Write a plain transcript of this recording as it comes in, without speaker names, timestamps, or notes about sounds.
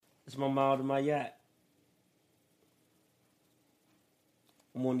It's my mild and my yak.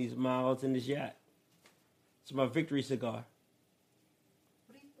 I'm on these miles in this yak. It's my victory cigar.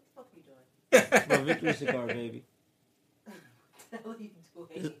 What the fuck are you doing? It's my victory cigar, baby. What the hell are you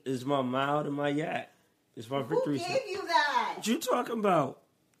doing? It's my mild and my yak. It's my victory cigar. Who gave you that? What you talking about?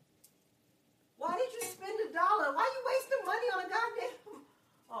 Why did you spend $1? Why you wasting money on a goddamn...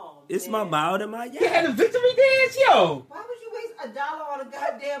 Oh, It's man. my mild and my yak. You had a victory dance, yo. Why would you waste $1 on a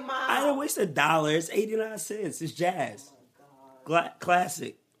goddamn mile? I didn't waste $1. It's 89 cents. It's jazz. Oh, my God.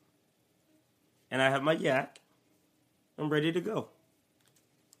 Classic. And I have my yak. I'm ready to go.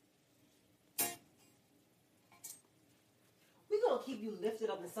 We're going to keep you lifted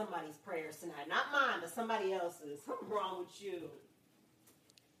up in somebody's prayers tonight. Not mine, but somebody else's. Something wrong with you.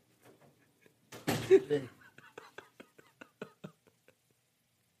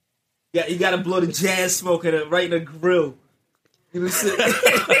 Yeah, you gotta blow the jazz smoke in it right in the grill. You know what I'm saying?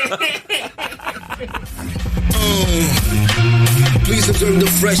 Please observe the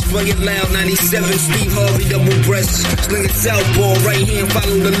fresh, play it loud, 97, Steve Harvey, double breast, sling it southpaw, right hand,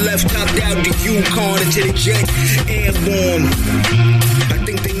 follow the left, topped out the Yukon into the jet, airborne. I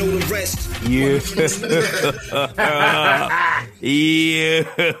think they know the rest.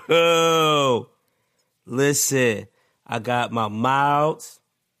 Yo. Listen, I got my mouths.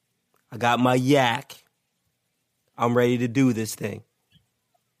 I got my yak. I'm ready to do this thing.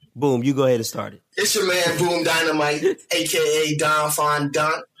 Boom, you go ahead and start it. It's your man, Boom Dynamite, a.k.a. Don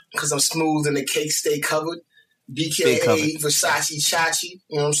Fondant, because I'm smooth and the cake stay covered. BKA Versace Chachi,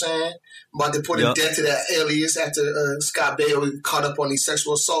 you know what I'm saying? I'm about to put a dent to that alias after Scott Baio caught up on these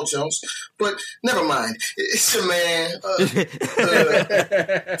sexual assault jokes. But never mind. It's your man,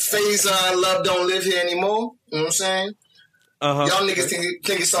 Faison Love Don't Live Here Anymore, you know what I'm saying? Uh-huh. Y'all niggas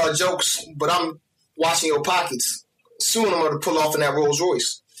think it's all jokes, but I'm watching your pockets. Soon I'm going to pull off in that Rolls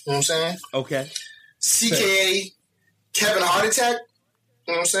Royce. You know what I'm saying? Okay. CKA Kevin Heart Attack.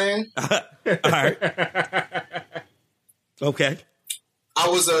 You know what I'm saying? All right. Okay. I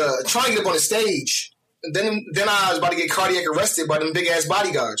was trying to get up on the stage. And then I was about to get cardiac arrested by them big-ass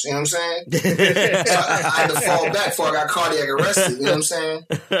bodyguards. You know what I'm saying? So I had to fall back before I got cardiac arrested. You know what I'm saying?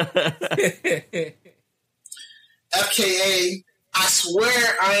 FKA, I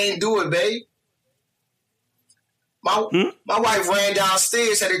swear I ain't do it, babe. My wife ran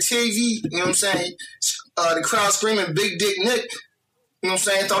downstairs, had her TV, you know what I'm saying? The crowd screaming, Big Dick Nick. You know what I'm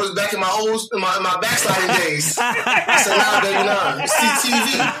saying? Thought it was back in my backsliding days. I said, nah, baby, nah. It's the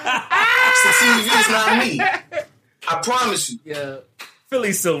TV. It's not me. I promise you. Yeah.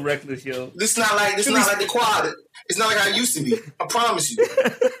 Philly's so reckless, yo. This not like the quad. It's not like I used to be. I promise you.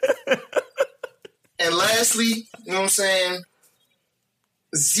 And lastly, you know what I'm saying?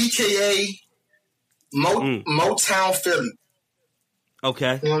 ZKA Motown Philly.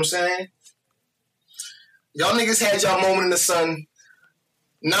 Okay. You know what I'm saying? Y'all niggas had y'all moment in the sun.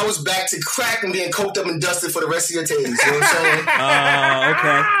 Now it's back to crack and being coked up and dusted for the rest of your days. You know what I'm saying?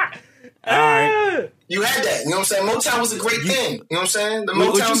 Okay. All right. You had that. You know what I'm saying? Motown was a great thing. You know what I'm saying? The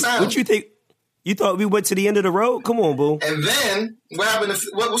Motown sound. What you think? You thought we went to the end of the road? Come on, boo. And then, what happened?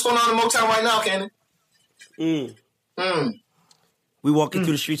 What's going on in Motown right now, Cannon? We walking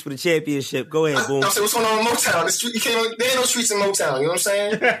through the streets with a championship. Go ahead, boom. I'm saying, what's going on in Motown? There ain't no streets in Motown. You know what I'm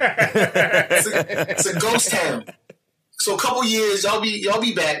saying? It's a ghost town. So a couple years, y'all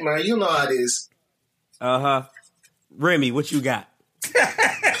be back, man. You know how it is. Remy, what you got?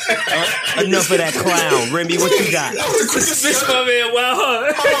 Enough of that clown, Remy. What you got? This my man, wow.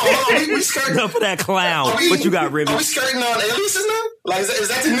 Hold on. We skirting. Enough of that clown. What you got, Remy? Are we skirting on aliases now? Like, is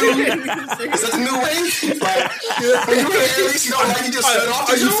that the new? Is that the new way? Like, when you wear alias, you don't like you just set off.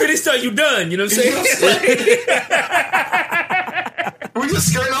 Are you finished? Or are you done? You know what I'm saying? We're just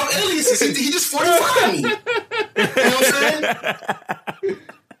skirting off aliases. He just 45 me. You know what I'm saying?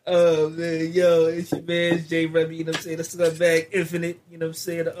 Oh man, yo, it's your man J Remy, you know what I'm saying? The Scumbag Infinite, you know what I'm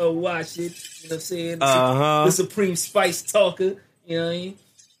saying? The Unwashed, you know what I'm saying? The Supreme Spice Talker, you know what I mean?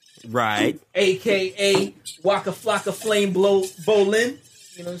 Right. AKA Waka Flocka Flame Bolin,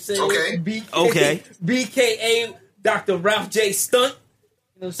 you know what I'm saying? Okay. BKA Dr. Ralph J Stunt,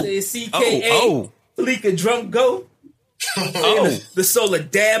 you know what I'm saying? CKA Fleeka Drum Go, the Solar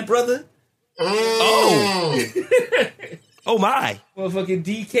Dab Brother. Oh my! Motherfucking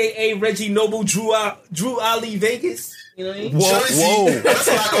DKA Reggie Noble Drew Ali Vegas. You know what I mean? Whoa! That's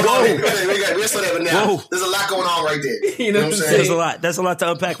a lot going on. We're slow that now. Whoa. There's a lot going on right there. You know what I'm saying? There's a lot. That's a lot to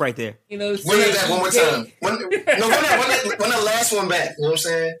unpack right there. You know what I'm saying? Run that one more time. Run that last one back. You know what I'm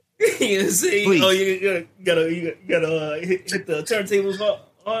saying? You know what I'm saying? Please. Oh, you gotta hit the turntables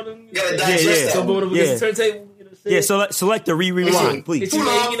on them. You gotta digest that. Come on over the turntable. You know what I'm saying? Yeah, select the rewind, please. It's your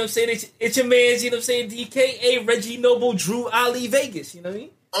man, you know what I'm saying? It's your man's, you know what I'm saying? DKA, Reggie Noble, Drew Ali, Vegas, you know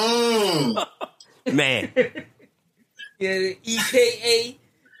what I mean? Man. Yeah, EKA,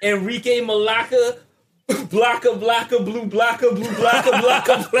 Enrique Malacca, Blocka, Blue Blocka,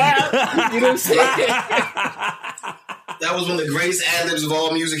 Blocka. You know what I'm saying? That was one of the greatest ad-libs of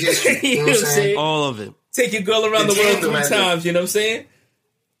all music history. You know what I'm saying? All of it. Take your girl around the world 3 times, you know what I'm saying?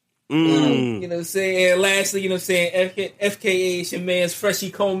 You know what I'm saying? And lastly, you know what I'm saying? FKA is your man's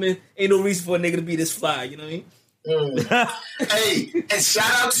Freshie Coleman. Ain't no reason for a nigga to be this fly, you know what I mean? Hey, and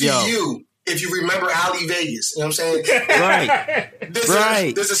shout out to you if you remember Ali Vegas. You know what I'm saying? Right.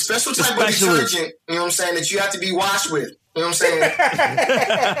 There's a special type of detergent, you know what I'm saying, that you have to be washed with. You know what I'm saying?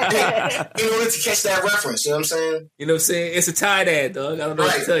 In order to catch that reference, you know what I'm saying? You know what I'm saying? It's a Tide ad, dog. I don't know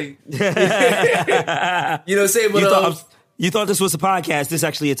what to tell you. You know what I'm saying? But you thought this was a podcast. This is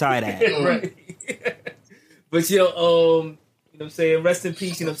actually a Tide ad. Right. But yo, you know what I'm saying? Rest in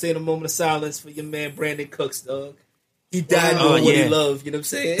peace, you know what I'm saying? A moment of silence for your man Brandon Cooks, dog. He died doing what he loved, you know what I'm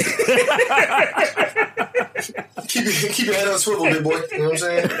saying? keep your head on a swivel, big boy. You know what I'm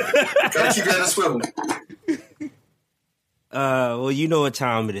saying? Gotta keep your head on a swivel. Well, you know what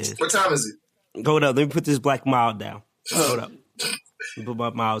time it is. What time is it? Hold up. Let me put this black mild down. Hold up. Let me put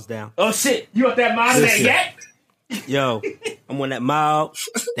my miles down. Oh, shit. You want that mild and that yak? Yo, I'm on that mild.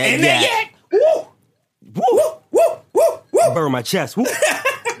 That and yak. That yak. Woo! Woo! Woo! Woo! Woo! Burn my chest. Woo!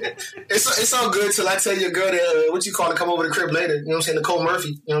 It's all good till I tell your girl that, what you call it, come over to the crib later. You know what I'm saying? Nicole Murphy.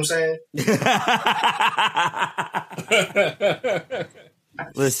 You know what I'm saying?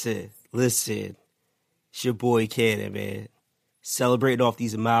 Listen. It's your boy Cannon, man. Celebrating off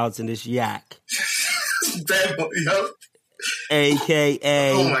these miles in this yak. Bad boy, yo.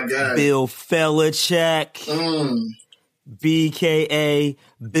 AKA oh my God. Bill Belichick. BKA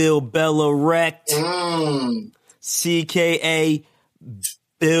Bill Belichick. CKA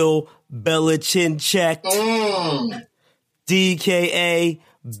Bill Belichick. DKA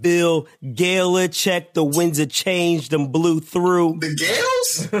Bill Galichek. The winds have changed and blew through. The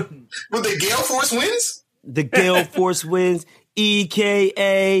Gales? With the Gale Force winds? The Gale Force winds.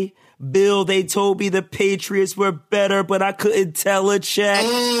 EKA Bill, they told me the Patriots were better, but I couldn't tell a check.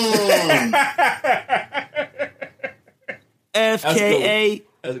 FKA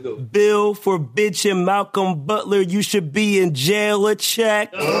Bill for bitching Malcolm Butler. You should be in jail a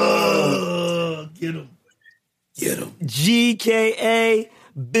check. Get him. GKA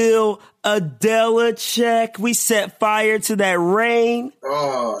Bill Adela check. We set fire to that rain.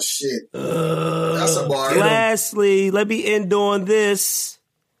 Oh, shit. That's a bar. Lastly, let me end on this.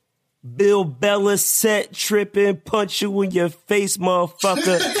 Bill Bella set tripping, punch you in your face,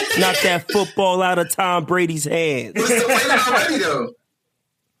 motherfucker. Knock that football out of Tom Brady's hands. But it's deflated already, though.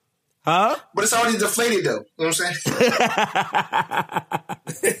 Huh? But it's already deflated, though. You know what I'm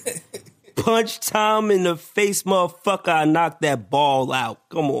saying? Punch Tom in the face, motherfucker. I knocked that ball out.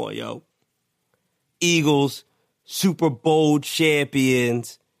 Come on, yo. Eagles, Super Bowl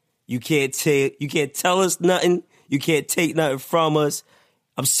champions. You can't tell us nothing. You can't take nothing from us.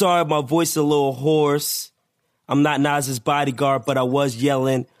 I'm sorry, my voice is a little hoarse. I'm not Nas's bodyguard, but I was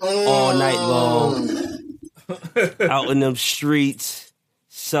yelling all night long out in them streets,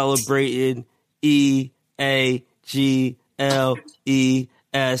 celebrating EAGLES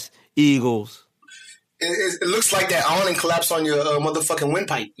Eagles. It looks like that awning collapsed on your motherfucking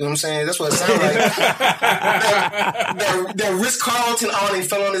windpipe. You know what I'm saying? That's what it sounds like. that Ritz-Carlton awning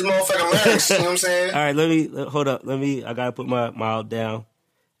fell on his motherfucking larynx. You know what I'm saying? All right, hold up. I gotta put my mouth down.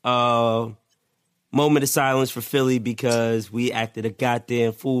 Moment of silence for Philly because we acted a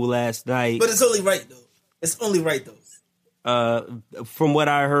goddamn fool last night. But it's only right, though. It's only right, though. From what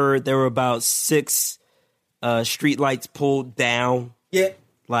I heard, there were about 6 street lights pulled down. Yeah.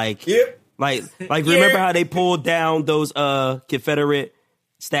 Like remember how they pulled down those Confederate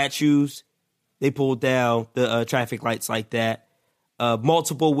statues? They pulled down the traffic lights like that.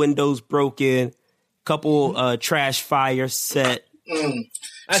 Multiple windows broken. Couple trash fires set.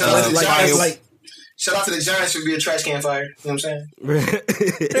 Shout out to the Giants for being a trash can fire. You know what I'm saying?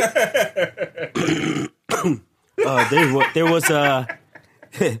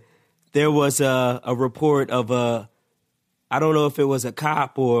 There was a report of I don't know if it was a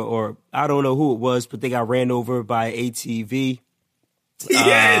cop or I don't know who it was, but they got ran over by ATV.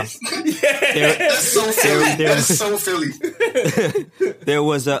 Yes. That's so Philly. That's so Philly. There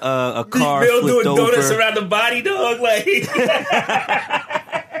was a car Bill flipped doing over. donuts around the body, dog. Like,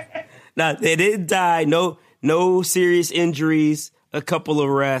 nah, they didn't die. No serious injuries. A couple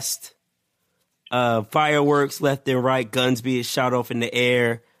arrests. Fireworks left and right. Guns being shot off in the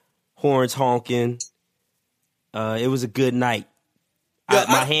air. Horns honking. It was a good night.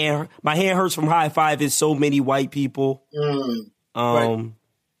 My hand hurts from high fiving so many white people. Right.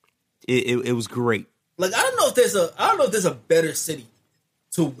 It was great. Like I don't know if there's a better city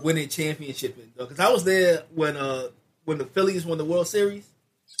to win a championship in, though, because I was there when the Phillies won the World Series.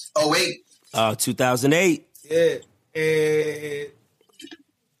 Oh wait, 2008. Yeah, and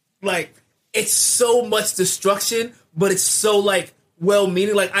like it's so much destruction, but it's so like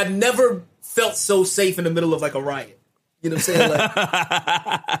well-meaning. Like I've never felt so safe in the middle of like a riot. You know what I'm saying? Like,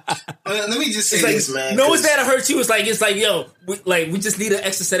 let me just say like, this, man. No one's there to hurt you. It's like, yo, we just need an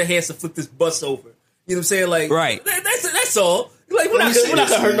extra set of hands to flip this bus over. You know what I'm saying? Like, right. That's all. Like, we're not gonna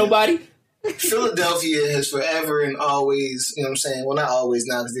hurt nobody. Philadelphia has forever and always, you know what I'm saying? Well, not always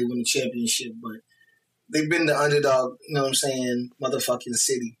now because they won the championship, but they've been the underdog, you know what I'm saying, motherfucking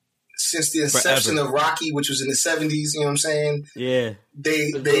city. Since the inception of Rocky, which was in the 70s, you know what I'm saying? Yeah.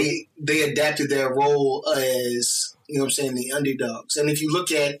 They adapted their role as, you know what I'm saying, the underdogs. And if you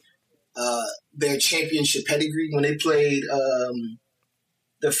look at their championship pedigree, when they played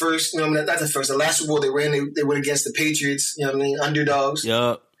the first, you know, not the first, the last Super Bowl they went against the Patriots, you know what I mean, underdogs.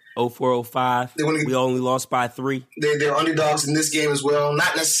 Yup. 04-05. We only lost by 3. They're underdogs in this game as well.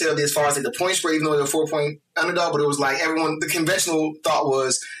 Not necessarily as far as like the point spread, even though they're a 4-point underdog, but it was like the conventional thought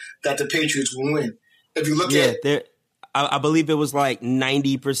was that the Patriots would win. If you look at... I believe it was like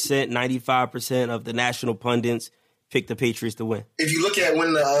 90%, 95% of the national pundits picked the Patriots to win. If you look at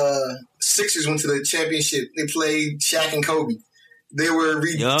when the Sixers went to the championship, they played Shaq and Kobe. They were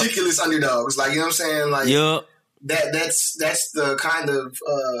ridiculous underdogs. Like, you know what I'm saying? Like, that's the kind of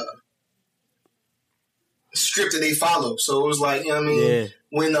script that they follow. So it was like, you know what I mean? Yeah.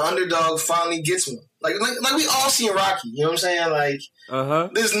 When the underdog finally gets one. Like we all seen Rocky. You know what I'm saying? Like,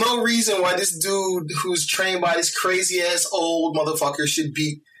 there's no reason why this dude who's trained by this crazy-ass old motherfucker should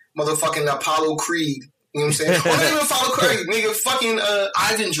beat motherfucking Apollo Creed. You know what I'm saying? Or not even Apollo Creed. Nigga, fucking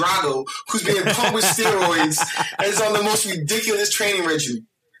Ivan Drago, who's being pumped with steroids and is on the most ridiculous training regimen.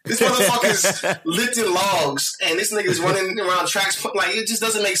 This motherfucker's lifting logs, and this nigga's running around tracks. Like, it just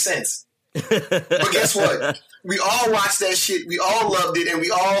doesn't make sense. But guess what? We all watched that shit. We all loved it, and we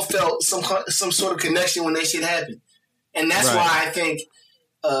all felt some sort of connection when that shit happened. And that's why I think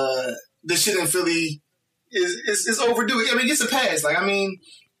the shit in Philly is overdue. I mean, it gets a pass. Like, I mean,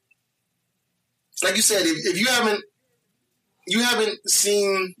 like you said, if you haven't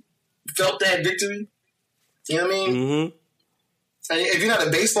felt that victory, you know what I mean? Mm-hmm. And if you're not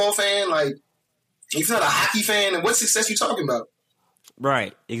a baseball fan, like, if you're not a hockey fan, then what success you talking about?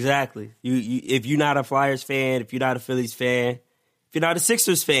 Right, exactly. You if you're not a Flyers fan, if you're not a Phillies fan, if you're not a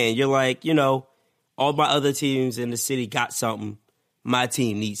Sixers fan, you're like, you know, all my other teams in the city got something. My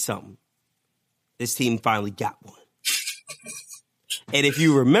team needs something. This team finally got one. And if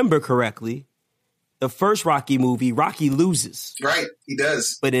you remember correctly, the first Rocky movie, Rocky loses. Right, he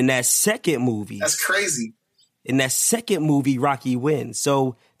does. But in that second movie... That's crazy. In that second movie, Rocky wins.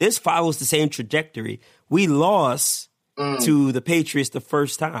 So this follows the same trajectory. We lost to the Patriots the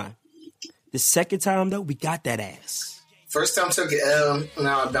first time. The second time, though, we got that ass. First time took an L,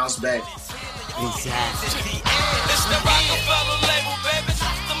 now I bounced back. Exactly. It's the Rockefeller label, baby.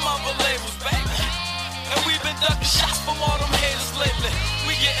 The mother labels, baby. And we've been ducking shots from all them haters lately.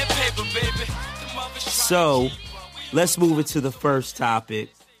 We getting paper, baby. So, let's move into the first topic.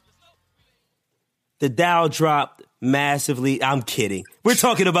 The Dow dropped massively. I'm kidding. We're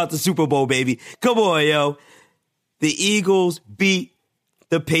talking about the Super Bowl, baby. Come on, yo. The Eagles beat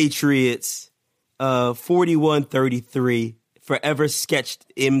the Patriots 41-33. Forever sketched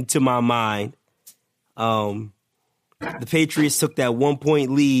into my mind. The Patriots took that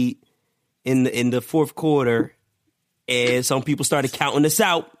 1-point lead in the fourth quarter, and some people started counting us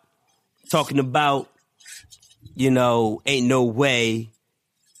out, talking about, you know, ain't no way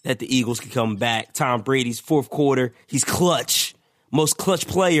that the Eagles could come back. Tom Brady's fourth quarter, he's clutch. Most clutch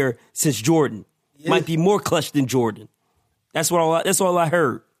player since Jordan. Yeah. Might be more clutch than Jordan. That's all I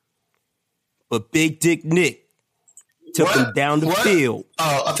heard. But Big Dick Nick took him down the field.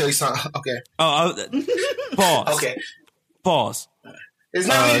 Oh, I'll tell you something. Okay. Pause. Okay. Pause. It's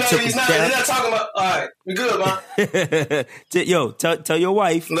not. He's not talking about. All right, we good, man. Yo, tell your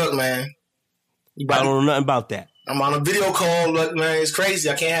wife. Look, man. I don't know nothing about that. I'm on a video call. Look, man, it's crazy.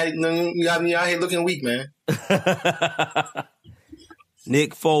 I can't have you got me out here looking weak, man.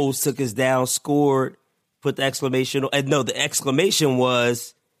 Nick Foles took us down, scored, put the exclamation. No, the exclamation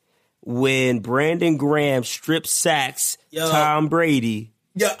was when Brandon Graham strip sacks Tom Brady.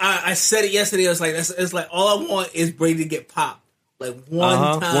 Yeah, I said it yesterday. I was like, it's like all I want is Brady to get popped, like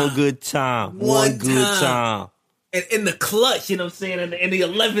one time, one good time. And in the clutch, you know what I'm saying, in the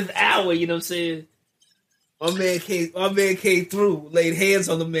 11th hour, you know what I'm saying. My man came through, laid hands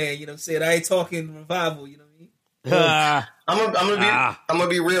on the man. You know what I'm saying? I ain't talking revival. You know what I mean? I'm gonna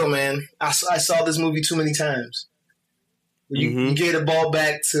be real, man. I saw this movie too many times. You gave the ball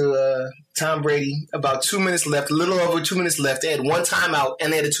back to Tom Brady. About 2 minutes left, a little over 2 minutes left. They had one timeout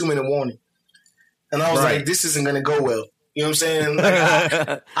and they had a 2-minute warning. And I was like, this isn't gonna go well. You know what I'm saying?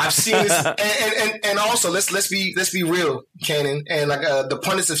 Like, I've seen this, and also let's be real, Cannon. And like the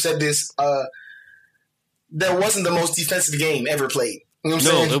pundits have said this. That wasn't the most defensive game ever played. You know what I'm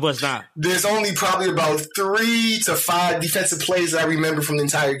saying? No, it was not. There's only probably about 3 to 5 defensive plays that I remember from the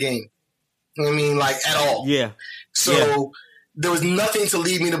entire game. You know what I mean? Like, at all. Yeah. So there was nothing to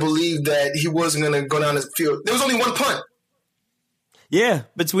lead me to believe that he wasn't going to go down the field. There was only one punt. Yeah,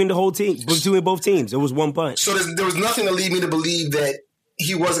 between both teams. It was one punt. So there was nothing to lead me to believe that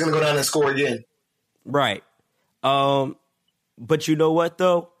he wasn't going to go down and score again. Right. But you know what,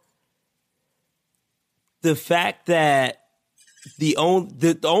 though? The fact that the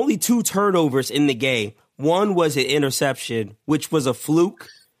only 2 turnovers in the game, one was an interception, which was a fluke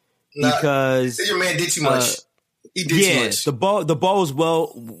because your man did too much. He did too much. The ball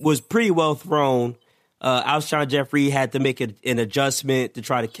was pretty well thrown. Alshon Jeffrey had to make an adjustment to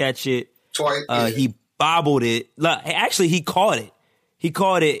try to catch it. Twice. He bobbled it. Actually, he caught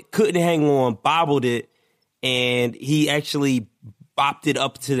it. Couldn't hang on, bobbled it, and he actually bopped it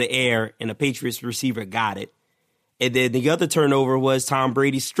up to the air, and a Patriots receiver got it. And then the other turnover was Tom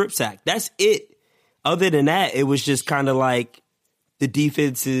Brady's strip sack. That's it. Other than that, it was just kind of like the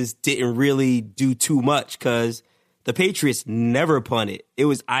defenses didn't really do too much because the Patriots never punted. It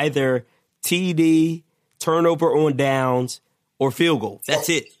was either TD, turnover on downs, or field goal. That's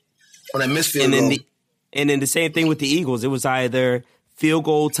it. On a missed field goal. And then the same thing with the Eagles. It was either field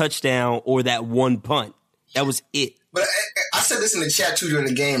goal, touchdown, or that one punt. That was it. But I said this in the chat, too, during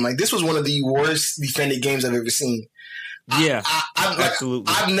the game. Like, this was one of the worst defended games I've ever seen. Yeah,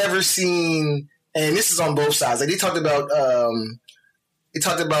 absolutely. I've never seen, and this is on both sides. Like, they talked about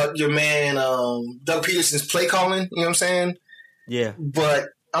your man, Doug Peterson's play calling. You know what I'm saying? Yeah. But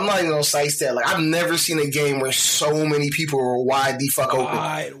I'm not even going to sidestep. Like, I've never seen a game where so many people were wide the fuck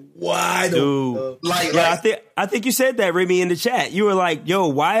open. Wide open. I think you said that, Remy, in the chat. You were like, yo,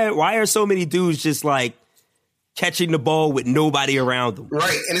 why are so many dudes just like catching the ball with nobody around them?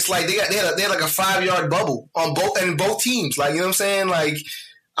 Right. And it's like they had like a 5-yard bubble on both teams. Like, you know what I'm saying? Like,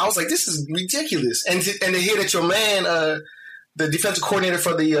 I was like, this is ridiculous. And to hear that your man, the defensive coordinator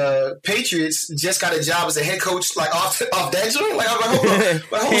for the Patriots, just got a job as a head coach, like off that joint. Like, I was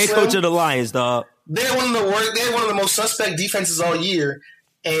like, hold on. Head coach of the Lions, dog. They're one of the most suspect defenses all year.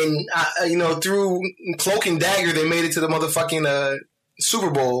 And through cloak and dagger, they made it to the motherfucking Super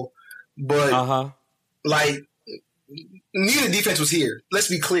Bowl. But like, neither defense was here. Let's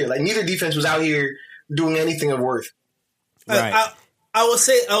be clear. Like, neither defense was out here doing anything of worth. Right. I would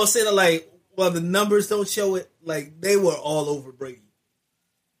say that, like, while the numbers don't show it, like, they were all over Brady.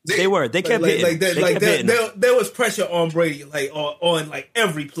 They were. They kept hitting. There was pressure on Brady, like on like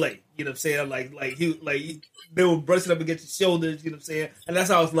every play. You know what I'm saying? They were brushing up against his shoulders. You know what I'm saying? And that's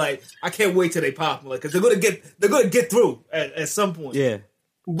how I was like, I can't wait till they pop him, because they're gonna get through at some point. Yeah.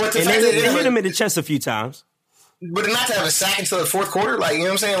 But they hit him in the chest a few times. But not to have a sack until the fourth quarter, like, you know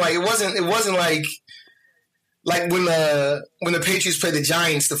what I'm saying? Like, it wasn't like when the Patriots played the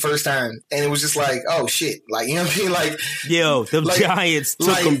Giants the first time, and it was just like, oh shit, like, you know what I mean? Like, yo, the Giants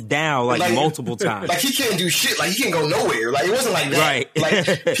took him down like multiple times. Like, he can't do shit. Like, he can't go nowhere. Like, it wasn't like that. Right.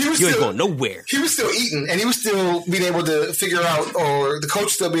 Like, he was ain't going nowhere. He was still eating, and he was still being able to figure out, or the coach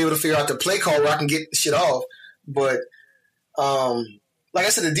still be able to figure out the play call where I can get shit off. But like I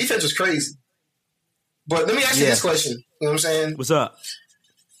said, the defense was crazy. But let me ask you this question. You know what I'm saying? What's up?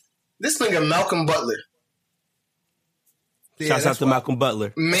 This nigga Malcolm Butler. Shouts out to Malcolm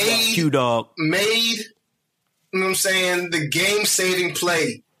Butler. Q-Dog. Made, you know what I'm saying, the game-saving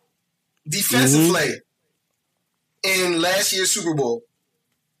play, defensive play in last year's Super Bowl.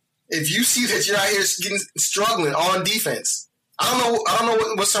 If you see that you're out here struggling on defense, I don't know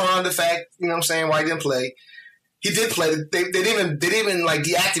what's around the fact, you know what I'm saying, why he didn't play. He did play. They didn't even like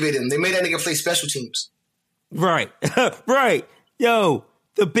deactivate him. They made that nigga play special teams. Right. Right. Yo,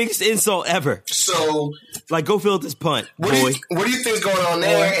 the biggest insult ever. So, like, go field this punt, what boy. What do you think's going on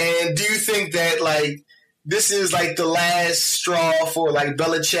there? And do you think that, like, this is like the last straw for, like,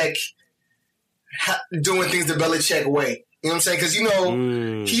 Belichick doing things the Belichick way? You know what I'm saying? Because, you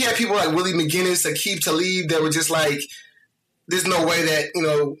know, he had people like Willie McGinnis, Aqib Talib, that were just like, there's no way that, you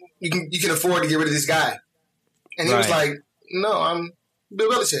know, you can afford to get rid of this guy. And he was like, no, I'm Bill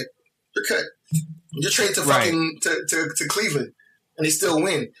Belichick. You're cut. You're traded to fucking to Cleveland. and they still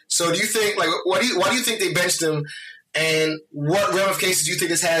win. So do you think, like, why do you think they benched him, and what ramifications do you think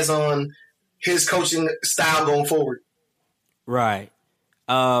this has on his coaching style going forward? Right.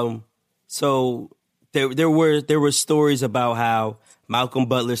 So there were stories about how Malcolm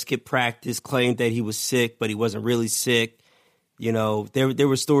Butler skipped practice, claimed that he was sick, but he wasn't really sick. You know, there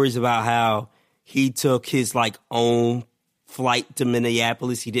were stories about how he took his like own flight to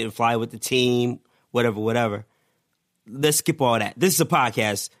Minneapolis. He didn't fly with the team, whatever. Let's skip all that. This is a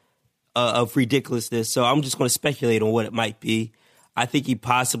podcast of ridiculousness, so I'm just going to speculate on what it might be. I think he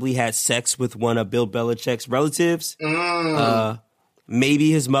possibly had sex with one of Bill Belichick's relatives.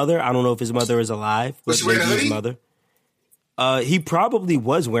 Maybe his mother. I don't know if his mother is alive, but Was he wearing a maybe his hoodie? mother. He probably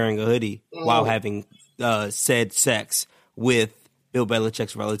was wearing a hoodie while having said sex with Bill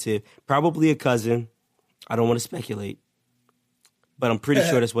Belichick's relative. Probably a cousin. I don't want to speculate, but I'm pretty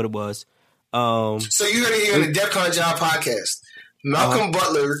sure that's what it was. So you heard it here in the DefCon Jive podcast. Malcolm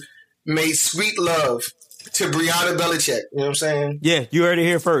Butler made sweet love to Brianna Belichick. You know what I'm saying? Yeah, you heard it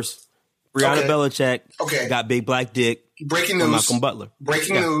here first. Brianna Belichick got big black dick. Breaking from news. Malcolm Butler.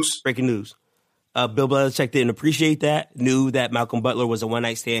 Breaking news. Breaking news. Bill Belichick didn't appreciate that. Knew that Malcolm Butler was a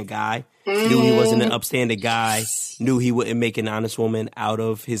one-night stand guy. Knew he wasn't an upstanding guy. Knew he wouldn't make an honest woman out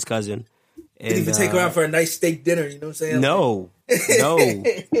of his cousin. And, Didn't even take her out for a nice steak dinner. You know what I'm saying? No.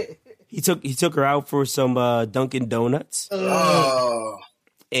 He took her out for some Dunkin' Donuts.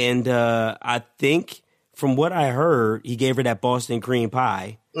 And I think, from what I heard, he gave her that Boston cream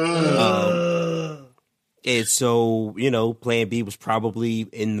pie. And so, you know, Plan B was probably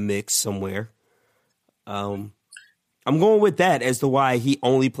in the mix somewhere. I'm going with that as to why he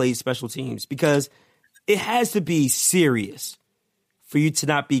only plays special teams, because it has to be serious for you to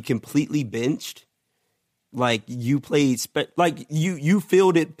not be completely benched. Like, you played, you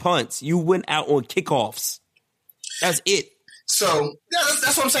fielded punts. You went out on kickoffs. That's it. So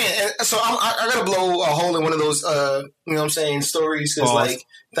that's what I'm saying. And so I got to blow a hole in one of those, you know what I'm saying, stories. Because, like,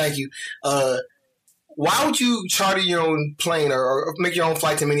 thank you. Why would you charter your own plane or make your own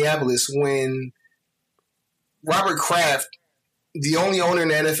flight to Minneapolis when Robert Kraft, the only owner in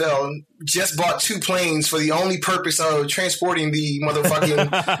the NFL, just bought 2 planes for the only purpose of transporting the motherfucking...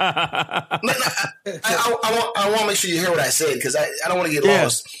 I want to make sure you hear what I said, because I don't want to get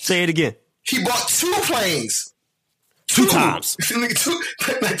lost. Say it again. He bought 2 planes. 2 times. 2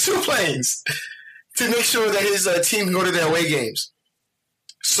 planes to make sure that his team can go to their away games.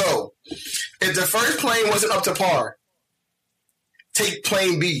 So, if the first plane wasn't up to par, take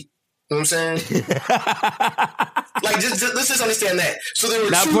plane B. You know what I'm saying? Like, let's just understand that. So there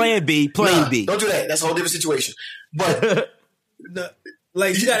were not plan B, plane B. Don't do that. That's a whole different situation. But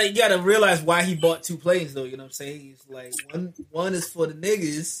like, you gotta realize why he bought 2 planes, though. You know what I'm saying? He's like, one is for the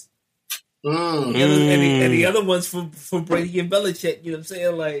niggas, and the other one's for Brady and Belichick. You know what I'm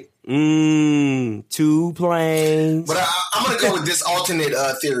saying? Like, 2 planes. But I'm gonna go with this alternate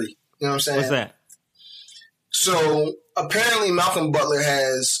theory. You know what I'm saying? What's that? So apparently Malcolm Butler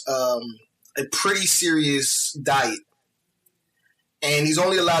has a pretty serious diet, and he's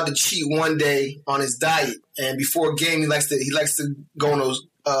only allowed to cheat one day on his diet. And before a game, he likes to go on those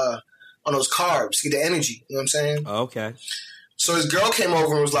carbs to get the energy. You know what I'm saying? Okay. So his girl came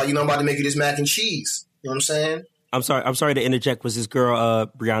over and was like, "You know, I'm about to make you this mac and cheese." You know what I'm saying? I'm sorry to interject. Was this girl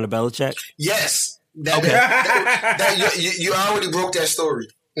Brianna Belichick? Yes. You already broke that story.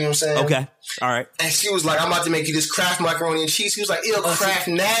 You know what I'm saying? Okay. All right. And she was like, "I'm about to make you this Kraft macaroni and cheese." He was like, "Ew, Kraft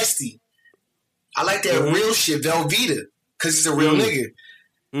nasty. I like that real shit, Velveeta, because he's a real nigga."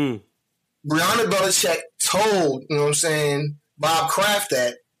 Brianna Belichick told, you know what I'm saying, Bob Kraft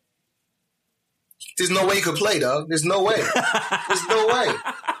that there's no way he could play, dog. There's no way. There's no way.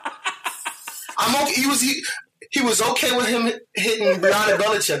 I'm okay. He was okay with him hitting Brianna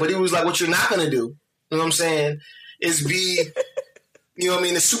Belichick, but he was like, "What you're not gonna do, you know what I'm saying, is be, you know what I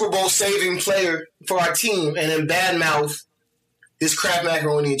mean, the Super Bowl saving player for our team, and then badmouth this Kraft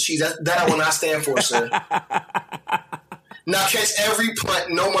macaroni and cheese. That I will not stand for, sir." Now catch every punt,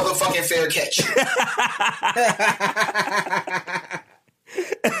 no motherfucking fair catch.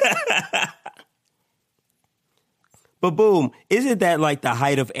 But boom, isn't that like the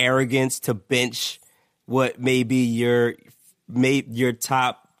height of arrogance to bench what may be your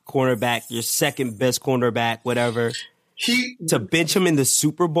top cornerback, your second best cornerback, whatever? To bench him in the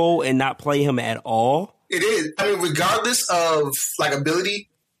Super Bowl and not play him at all? It is. I mean, regardless of like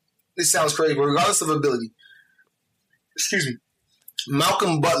ability, this sounds crazy, but regardless of ability, excuse me,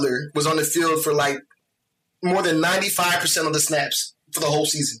 Malcolm Butler was on the field for like more than 95% of the snaps for the whole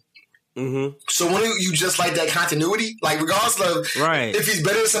season. Mm-hmm. So when you just like that continuity, like regardless of if he's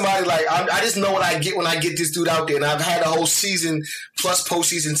better than somebody, like I just know what I get when I get this dude out there, and I've had a whole season plus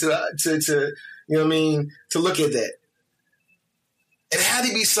postseason to you know what I mean, to look at that. It had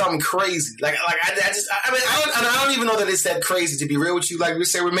to be something crazy. I don't even know that it's that crazy, to be real with you. Like we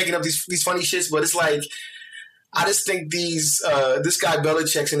say, we're making up these funny shits, but it's like I just think this guy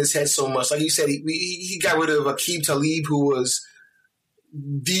Belichick's in his head so much. Like you said, he got rid of Aqib Talib, who was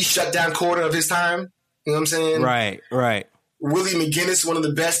the shutdown quarter of his time. You know what I'm saying? Right. Willie McGinnis, one of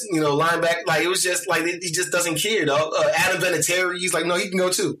the best, linebackers. Like, it was just like, he just doesn't care, dog. Adam Vinatieri, he's like, no, he can go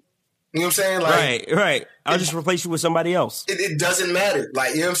too. You know what I'm saying? Like, right. I'll just replace you with somebody else. It doesn't matter.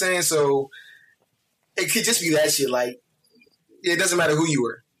 Like, you know what I'm saying? So it could just be that shit. Like, it doesn't matter who you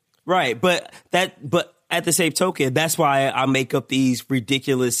were. Right. But at the same token, that's why I make up these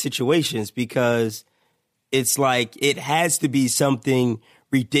ridiculous situations, because it's like it has to be something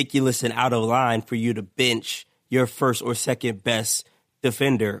ridiculous and out of line for you to bench your first or second best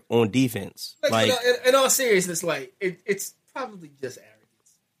defender on defense. Like in all seriousness, like it's probably just arrogance.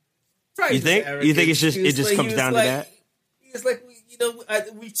 You think? Arrogance. You think it just comes down to that? It's like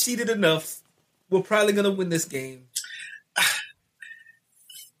we cheated enough. We're probably gonna win this game.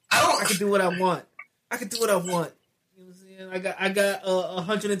 I can do what I want. You know what I'm saying? I got a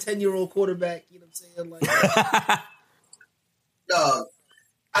 110-year-old quarterback. You know what I'm saying? Like,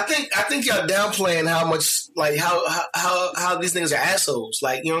 I think y'all downplaying how much, like, how these niggas are assholes.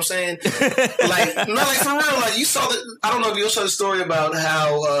 Like, you know what I'm saying? Like, no, like, for real, like, you saw I don't know if you saw the story about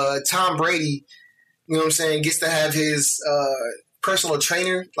how Tom Brady, you know what I'm saying, gets to have his personal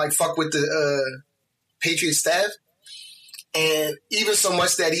trainer, like, fuck with the Patriots staff. And even so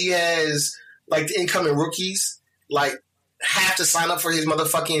much that he has, like, the incoming rookies, like, have to sign up for his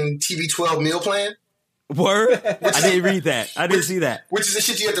motherfucking TB12 meal plan. Word? I didn't read that. I didn't see that. Which is the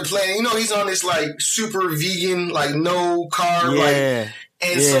shit you have to play. You know, he's on this, like, super vegan, like, no carb.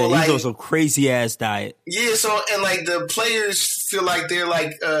 So, like, he's on some crazy-ass diet. Yeah, so, and, like, the players feel like they're,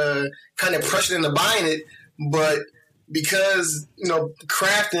 like, kind of pressured into buying it, but because,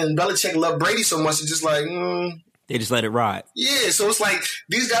 Kraft and Belichick love Brady so much, it's just like, They just let it ride. Yeah, so it's like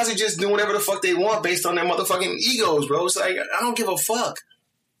these guys are just doing whatever the fuck they want based on their motherfucking egos, bro. It's like, I don't give a fuck.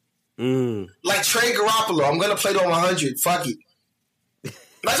 Like Trey Garoppolo, I'm gonna play to 100. Fuck it.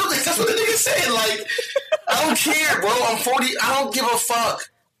 That's what the nigga said. Like, I don't care, bro. I'm 40. I don't give a fuck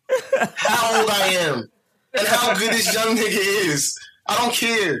how old I am and how good this young nigga is. I don't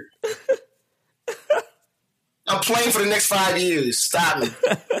care. I'm playing for the next 5 years. Stop me.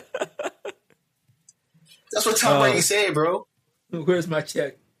 That's what Tom Brady said, bro. Where's my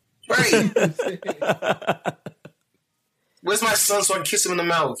check? Right. Where's my son so I can kiss him in the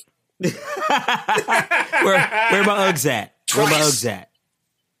mouth? Where my Uggs at? Twice. Where my Uggs at?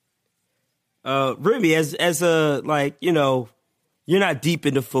 Remy, as a, like, you're not deep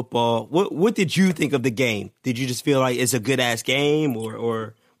into football. What did you think of the game? Did you just feel like it's a good ass game,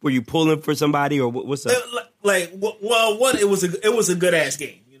 or were you pulling for somebody, or what's up? One, it was a good ass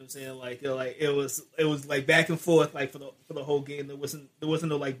game. You know what I'm saying? Like it was like back and forth, like for the whole game. There wasn't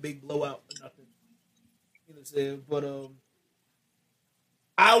no like big blowout or nothing. You know what I'm saying? But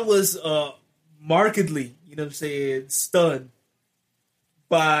I was markedly, you know what I'm saying, stunned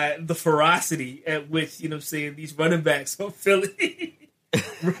by the ferocity at which, you know what I'm saying, these running backs from Philly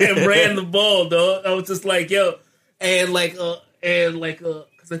ran the ball, dog. I was just like, yo, because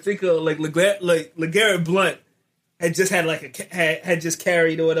I think like LeGarrette Blount had just had just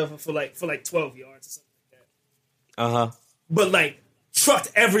carried or whatever for like 12 yards or something like that. But like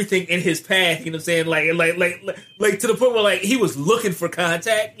trucked everything in his path, you know what I'm saying? Like to the point where like he was looking for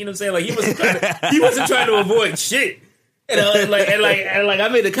contact, you know what I'm saying? Like he wasn't trying to avoid shit. And I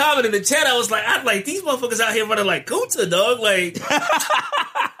made a comment in the chat. I was like, these motherfuckers out here running like Guta, dog. Like,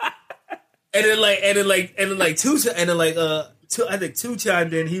 I think two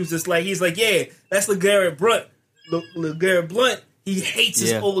chimed in. He was just like, he's like, yeah, that's LeGarrette Blount. LeGarrette Blount, he hates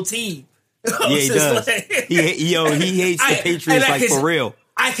his old team. Yeah, he does. Like, he hates the Patriots like for real.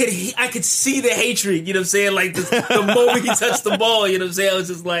 I could see the hatred. You know what I'm saying? Like the moment he touched the ball, you know what I'm saying? I was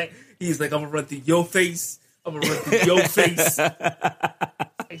just like, he's like, I'm gonna run through your face. Like,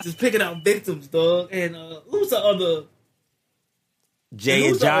 just picking out victims, dog. And who's the other? Jay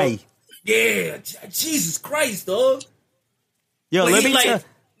and Jai. Yeah, Jesus Christ, dog. Yo, like, let me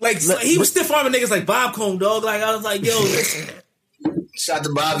he was stiff arming niggas like Bob Cone, dog. Like I was like, yo, listen. Shout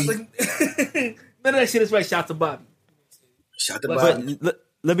to Bobby. None of that shit is right. Shout to Bobby. Shout to Bobby. But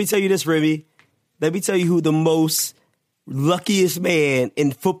let me tell you this, Remy. Let me tell you who the most luckiest man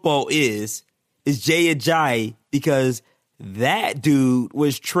in football is Jay Ajayi, because that dude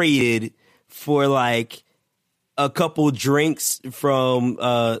was traded for like a couple drinks from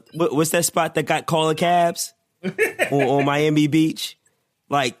what's that spot that got caller cabs on Miami Beach?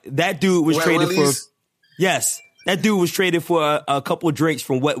 Like that dude was traded for. Yes, that dude was traded for a couple drinks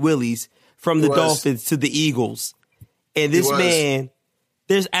from Wet Willie's from the Dolphins to the Eagles, and this man.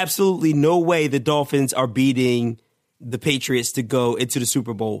 There's absolutely no way the Dolphins are beating the Patriots to go into the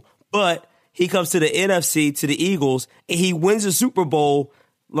Super Bowl. But he comes to the NFC, to the Eagles, and he wins the Super Bowl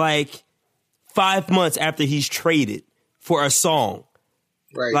like 5 months after he's traded for a song.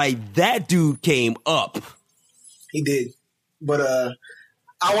 Right. Like, that dude came up. He did. But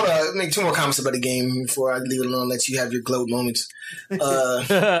I want to make 2 more comments about the game before I leave it alone and let you have your gloat moments.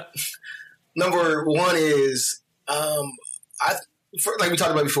 Number one is, like we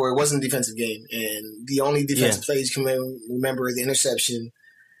talked about before, it wasn't a defensive game, and the only defensive plays you can remember are the interception,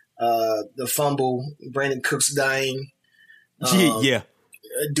 the fumble, Brandon Cooks dying, a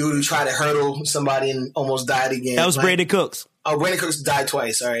dude who tried to hurdle somebody and almost died again. That was Brandon Cooks. Oh, Brandon Cooks died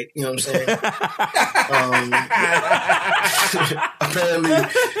twice. All right, you know what I'm saying?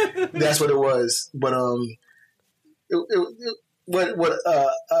 Apparently, that's what it was. But what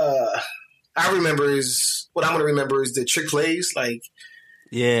I remember is. What I'm going to remember is the trick plays, like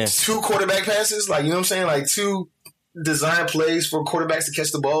 2 quarterback passes, like, you know what I'm saying? Like 2 design plays for quarterbacks to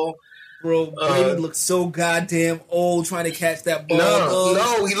catch the ball. Bro, Brady looked so goddamn old trying to catch that ball.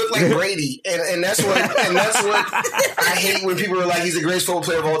 No, he looked like Brady. And that's what I hate when people are like, he's the greatest football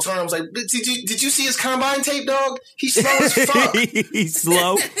player of all time. I was like, did you see his combine tape, dog? He's slow as fuck. He's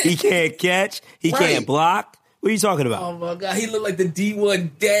slow. He can't catch. He can't block. What are you talking about? Oh my god, he looked like the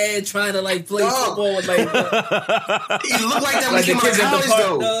D1 dad trying to like play football. Like, he looked like that when he came out of college,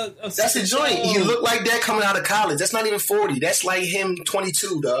 though. That's the joint. He looked like that coming out of college. That's not even 40. That's like him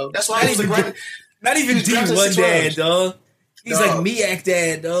 22, dog. That's why he was like not even D1 dad, dog. He's like Miak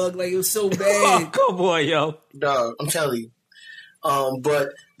dad, dog. Like, it was so bad. Oh, come on, yo, dog. I'm telling you. But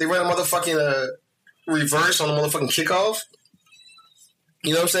they ran a motherfucking reverse on a motherfucking kickoff.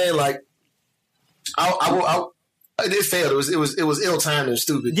 You know what I'm saying? Like. It failed. It was ill timed and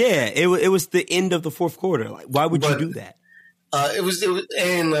stupid. Yeah, it was the end of the fourth quarter. Like, why would you do that? It was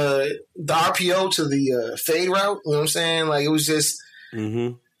and the RPO to the fade route. You know what I'm saying? Like, it was just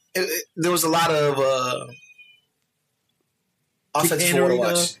there was a lot of offensive football to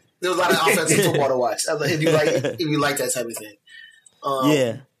watch. There was a lot of offensive football to watch. If you like that type of thing.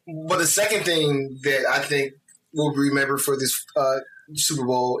 But the second thing that I think we'll remember for this Super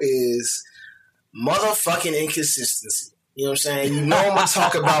Bowl is motherfucking inconsistency. You know what I'm saying? You know I'm going to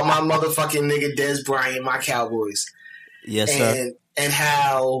talk about my motherfucking nigga Dez Bryant, my Cowboys. Yes, sir. And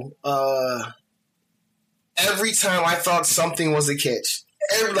how every time I thought something was a catch,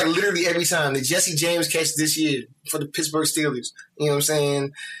 literally every time, the Jesse James catch this year for the Pittsburgh Steelers, you know what I'm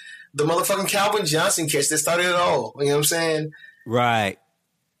saying? The motherfucking Calvin Johnson catch that started it all, you know what I'm saying? Right.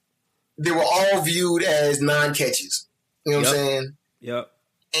 They were all viewed as non-catches, you know what I'm saying? Yep.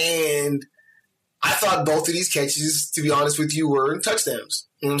 And I thought both of these catches, to be honest with you, were touchdowns.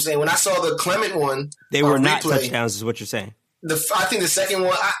 You know what I'm saying? When I saw the Clement one, they were not touchdowns, is what you're saying. I think the second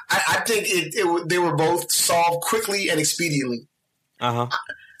one, I think they were both solved quickly and expediently.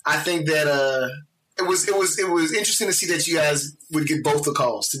 I think that it was interesting to see that you guys would get both the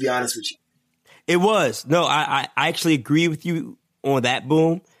calls. To be honest with you, it was. No, I actually agree with you on that,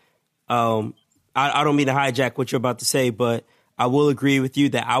 Boom. I don't mean to hijack what you're about to say, but I will agree with you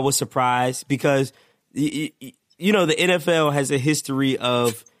that I was surprised because, you know, the NFL has a history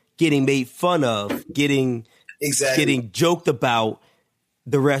of getting made fun of, getting joked about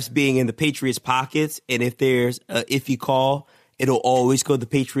the refs being in the Patriots' pockets. And if there's an iffy call, it'll always go the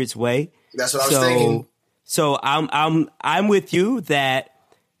Patriots' way. That's what I was thinking. So I'm with you that,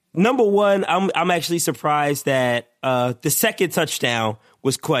 number one, I'm actually surprised that the second touchdown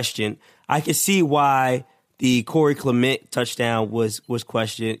was questioned. I can see why the Corey Clement touchdown was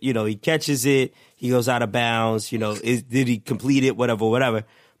questioned. You know, he catches it, he goes out of bounds. You know, did he complete it? Whatever.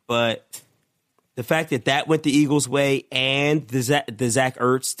 But the fact that went the Eagles' way and the Zach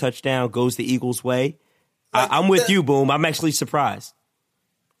Ertz touchdown goes the Eagles' way, I'm with you, Boom. I'm actually surprised.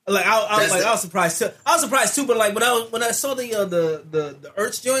 I was surprised too. But like when I saw the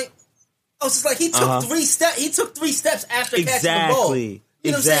Ertz joint, I was just like, he took 3 steps. He took 3 steps after catching the ball. You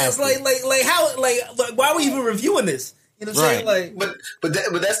know what I'm saying? It's like how why are we even reviewing this? You know what I'm saying? Like, but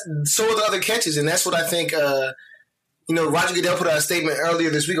that's so are the other catches, and that's what I think. You know, Roger Goodell put out a statement earlier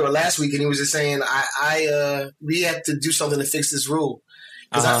this week or last week, and he was just saying, we have to do something to fix this rule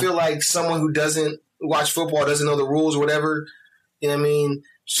because I feel like someone who doesn't watch football, doesn't know the rules or whatever. You know what I mean?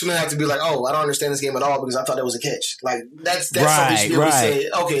 shouldn't have to be like, oh, I don't understand this game at all because I thought that was a catch. Like that's Right, something you should be able to right. say,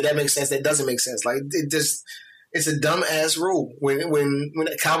 okay, that makes sense. That doesn't make sense. Like it's a dumb ass rule. When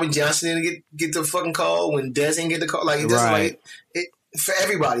Calvin Johnson didn't get the fucking call, when Dez didn't get the call, like it doesn't Right. it for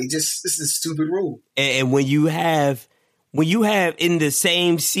everybody. Just this is a stupid rule. And when you have in the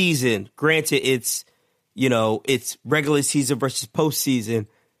same season, granted it's regular season versus postseason,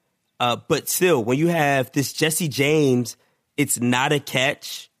 but still when you have this Jesse James, it's not a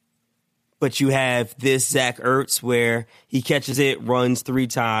catch, but you have this Zach Ertz where he catches it, runs 3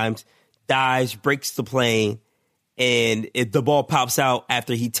 times, dives, breaks the plane, and the ball pops out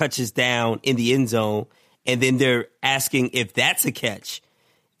after he touches down in the end zone, and then they're asking if that's a catch.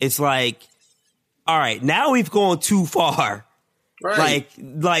 It's like, all right, now we've gone too far. Right.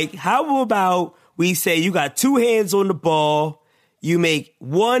 Like, how about we say you got 2 hands on the ball, you make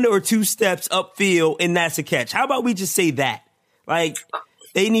 1 or 2 steps upfield, and that's a catch. How about we just say that? Like,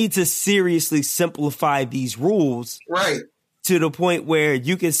 they need to seriously simplify these rules, Right. to the point where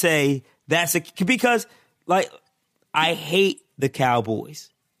you can say that's because, like, I hate the Cowboys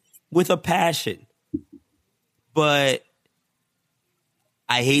with a passion, but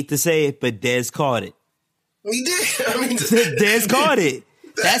I hate to say it, but Dez caught it. He did. I mean, Dez caught it.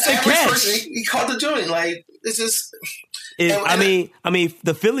 That's a catch. Person, he caught the joint. Like it's just. I mean,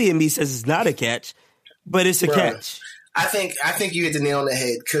 the Philly in me says it's not a catch, but it's a catch. I think you hit the nail on the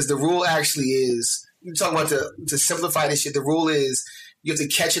head because the rule actually is. You talk about to simplify this shit. The rule is you have to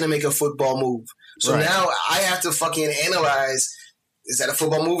catch it and make a football move. So now I have to fucking analyze. Is that a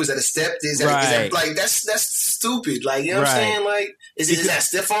football move? Is that a step? Is that like that's stupid? Like you know what I'm saying? Like is that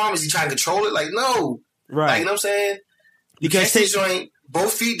stiff arm? Is he trying to control it? Like no. Right. Like, you know what I'm saying? Because catch the joint,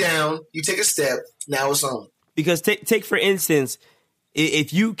 both feet down, you take a step, now it's on. Because take for instance,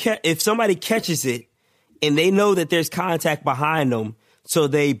 if somebody catches it and they know that there's contact behind them, so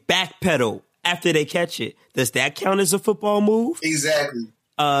they backpedal after they catch it, does that count as a football move? Exactly.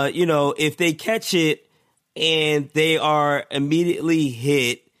 If they catch it and they are immediately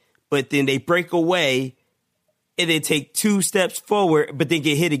hit, but then they break away and they take 2 steps forward, but then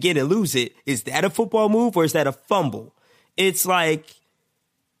get hit again and lose it. Is that a football move or is that a fumble? It's like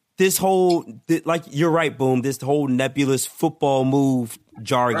this whole, like you're right, Boom. This whole nebulous football move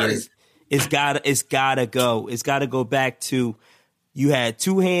jargon it's gotta go. It's gotta go back to you had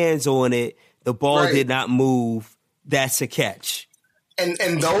 2 hands on it. The ball did not move. That's a catch. And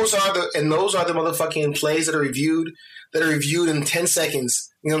those are the motherfucking plays that are reviewed in 10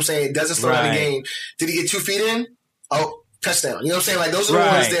 seconds. You know what I'm saying? It doesn't slow down the game. Did he get 2 feet in? Oh, touchdown. You know what I'm saying? Like those are the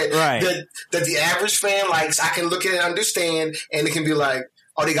ones that the average fan likes. I can look at it and understand, and it can be like,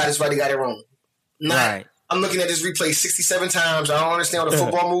 oh, they got this right, they got it wrong. I'm looking at this replay 67 times. I don't understand what a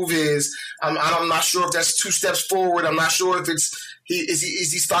football move is. I'm not sure if that's 2 steps forward. I'm not sure if is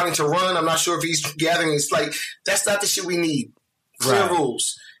he starting to run. I'm not sure if he's gathering. It's like that's not the shit we need. Clear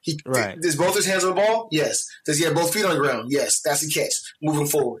rules. Does both his hands on the ball? Yes. Does he have both feet on the ground? Yes. That's a catch. Moving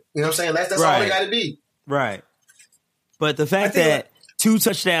forward. You know what I'm saying? That's all they got to be. Right. But the fact that 2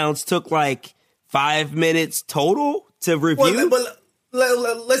 touchdowns took like 5 minutes total to review. But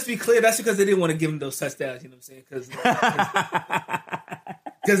let's be clear. That's because they didn't want to give him those touchdowns. You know what I'm saying?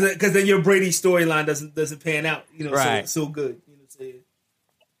 Because then your Brady storyline doesn't pan out. You know, so good. You know what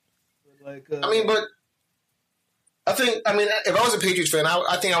I'm saying? But if I was a Patriots fan,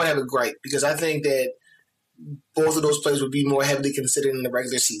 I think I would have a gripe because I think that both of those plays would be more heavily considered in the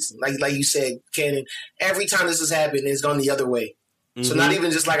regular season. Like you said, Cannon, every time this has happened, it's gone the other way. Mm-hmm. So not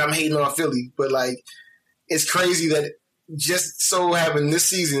even just like I'm hating on Philly, but like it's crazy that just so happened this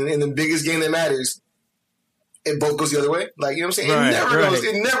season in the biggest game that matters, it both goes the other way. Like you know what I'm saying?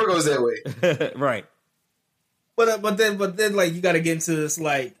 It never goes that way. Right. But then like you got to get into this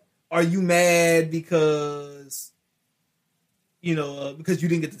like, are you mad because because you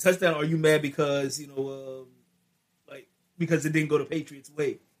didn't get the touchdown? Or are you mad because because it didn't go the Patriots'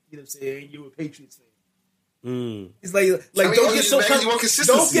 way? You know what I'm saying? You were a Patriots fan. It's like don't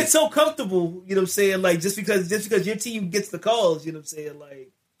get so comfortable. You know what I'm saying? Like just because your team gets the calls. You know what I'm saying?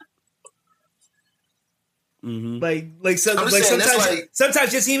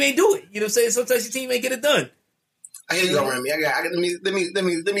 Sometimes your team ain't do it. You know what I'm saying? Sometimes your team ain't get it done. I hear you go, Remy.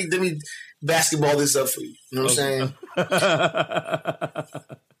 Let me basketball this up for you. You know what I'm saying?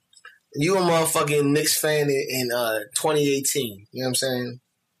 You a motherfucking Knicks fan in 2018. You know what I'm saying?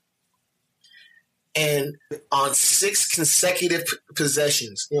 And on 6 consecutive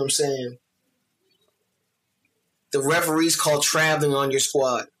possessions, you know what I'm saying? The referees called traveling on your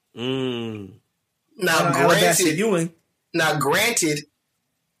squad. Now, granted,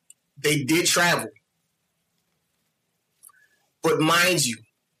 they did travel. But mind you,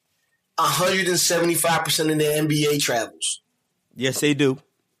 175% of their NBA travels. Yes, they do.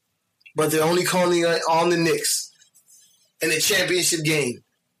 But they're only calling on the Knicks in the championship game.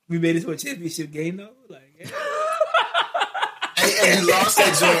 We made it to a championship game, though? Like, yeah. and you lost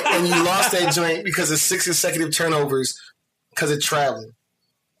that joint. And you lost that joint because of 6 consecutive turnovers because of traveling.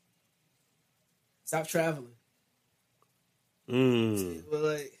 Stop traveling.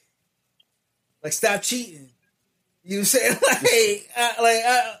 Well, like stop cheating. You know what I'm saying?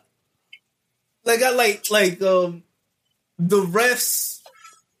 The refs,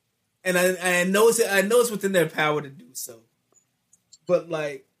 and I know it's within their power to do so. But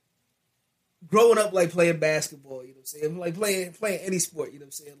like growing up, like playing basketball, you know what I'm saying? Like playing any sport, you know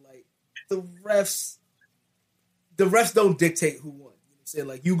what I'm saying? Like the refs don't dictate who won. You know what I'm saying?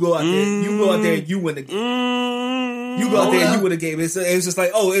 Like you go out there and you win the game. You go out there and you win the game. It's just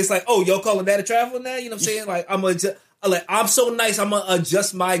like, y'all calling that a travel now? You know what I'm saying? Like I'm so nice, I'm gonna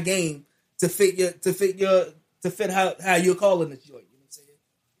adjust my game to fit how you're calling this joint. You know what I'm saying?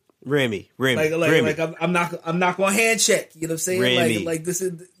 Remy. Like I'm not gonna hand check. You know what I'm saying? Remy. Like this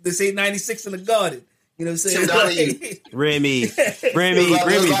ain't 96 in the Garden. You know what I'm saying? Like, Remy. It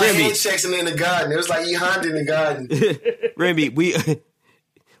was like hand checks in the Garden. It was like E-Honda in the Garden. Remy,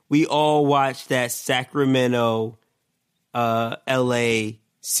 we all watched that Sacramento, LA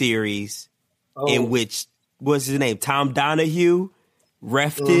series in which, what's his name? Tom Donahue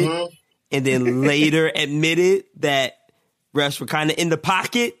refed it and then later admitted that refs were kind of in the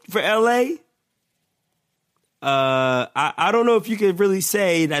pocket for LA. I don't know if you could really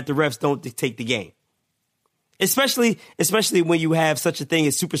say that the refs don't dictate the game. Especially when you have such a thing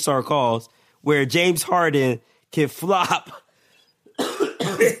as superstar calls where James Harden can flop.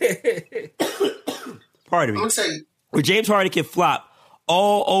 Pardon me. I'm gonna say, where James Harden can flop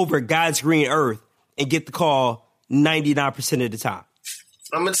all over God's green earth and get the call 99% of the time.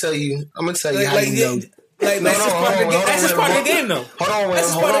 I'm gonna tell you how you know. That's just part of the game, though.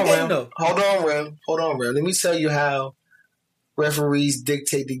 Hold on, Rem. Let me tell you how referees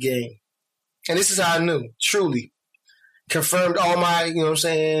dictate the game. And this is how I knew, truly. Confirmed all my, you know what I'm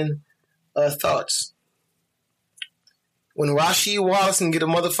saying, thoughts. When Rasheed Wallace can get a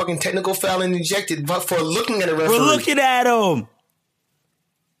motherfucking technical foul and ejected but for looking at a referee. We're looking at him.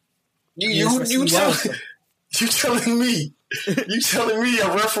 You telling me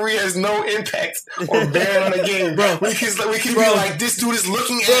a referee has no impact or bearing on the game, bro? We can be like, this dude is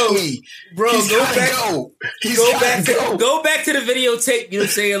looking at me, bro. He's gotta go. Go back to the videotape. You know what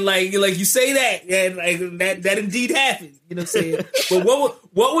I'm saying? Like you say that, and like that indeed happened. You know what I'm saying? But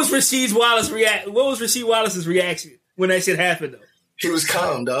what was Rasheed Wallace's reaction when that shit happened, though? He was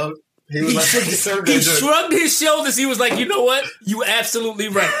calm, dog. He shrugged his shoulders. He was like, you know what? You absolutely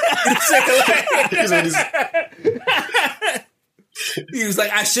right. He was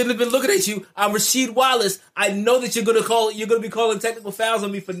like, I shouldn't have been looking at you. I'm Rasheed Wallace. I know that you're gonna be calling technical fouls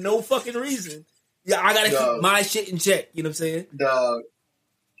on me for no fucking reason. Yeah, I gotta keep my shit in check. You know what I'm saying? Dog.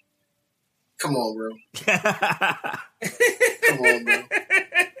 Come on, bro. Come on,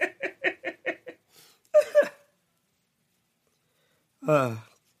 bro.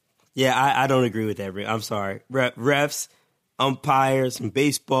 Yeah, I don't agree with that. I'm sorry. Refs, umpires in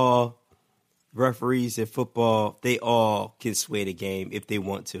baseball, referees in football, they all can sway the game if they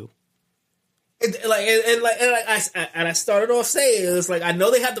want to. And I started off saying, it's like, I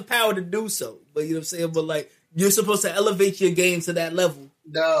know they have the power to do so, but you know what I'm saying? But like, you're supposed to elevate your game to that level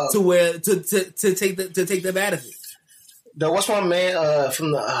to where to take them out of it. Dog, what's my man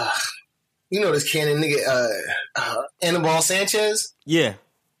from the you know this cannon nigga Anibal Sanchez? Yeah.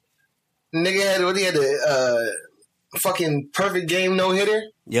 Nigga had the fucking perfect game no-hitter.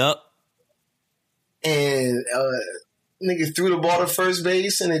 Yep. And nigga threw the ball to first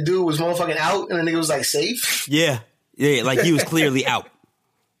base and the dude was motherfucking out and the nigga was like safe. Yeah, like he was clearly out.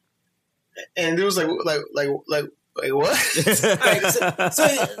 And it was like what?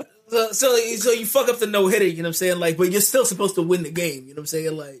 So you fuck up the no-hitter, you know what I'm saying? Like, but you're still supposed to win the game, you know what I'm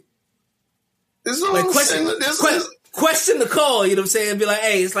saying? Like, this is what I'm saying. Question the call, you know what I'm saying? Be like,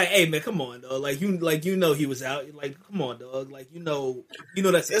 hey, it's like, hey man, come on, dog. Like you know he was out. Like, come on, dog. Like you know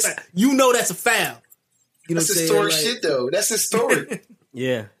that's a foul. You know that's a foul. You know that's historic shit though. That's historic.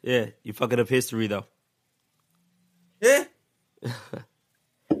 Yeah. You fucking up history though. Yeah.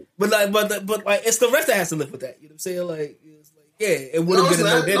 But it's the ref that has to live with that. You know what I'm saying? Like, it's like Yeah, it would have been a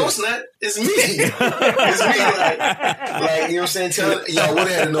no-hitter. No, it's not. It's me. It's me. Like, you know what I'm saying? Y'all would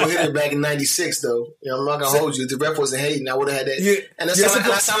have had a no-hitter back in '96, though. You know, I'm not gonna hold you. If the ref wasn't hating, I would have had that. Yeah, and I sound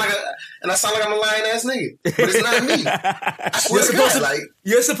like I'm a lying ass nigga, but it's not me. I swear to God,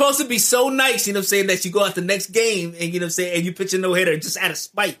 you're supposed to be so nice. You know what I'm saying? That you go out the next game and you know what I'm saying, and you pitch a no-hitter just out of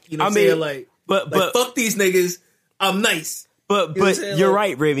spite. You know what I'm saying? Like, but fuck these niggas. I'm nice. But you're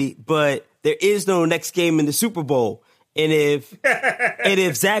right, Remy. But there is no next game in the Super Bowl. And if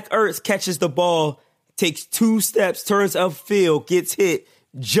Zach Ertz catches the ball, takes 2 steps, turns upfield, gets hit,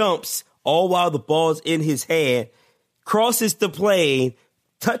 jumps, all while the ball's in his hand, crosses the plane,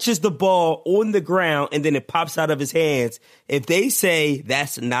 touches the ball on the ground, and then it pops out of his hands. If they say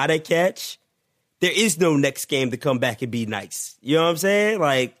that's not a catch, there is no next game to come back and be nice. You know what I'm saying?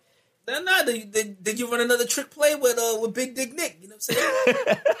 Like, no. Did you run another trick play with Big Dick Nick? You know what I'm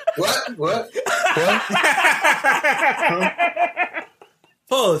saying? What?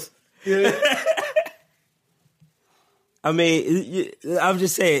 Pause. Yeah. I mean, I'm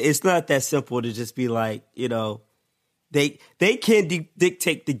just saying, it's not that simple to just be like, you know, they can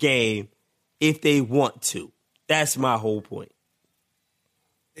dictate the game if they want to. That's my whole point.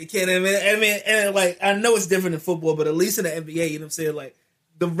 They can't. I mean, and like, I know it's different in football, but at least in the NBA, you know what I'm saying? Like,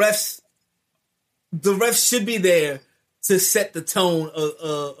 the refs should be there to set the tone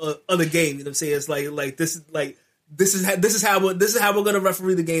of the game. You know what I'm saying? It's this is how we're gonna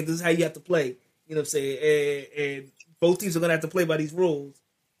referee the game. This is how you have to play. You know what I'm saying? And both teams are gonna have to play by these rules.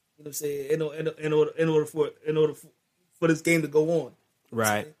 You know what I'm saying? In order for this game to go on.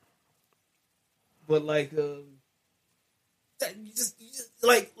 Right. But like, you just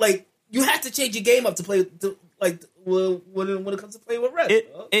you have to change your game up to play when it comes to playing with refs.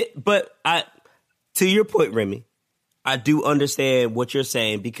 But to your point, Remy, I do understand what you're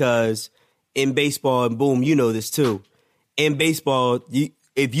saying, because in baseball, and boom, you know this too. In baseball,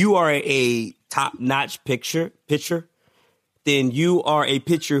 if you are a top-notch pitcher, then you are a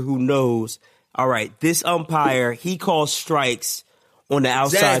pitcher who knows, all right, this umpire, he calls strikes on the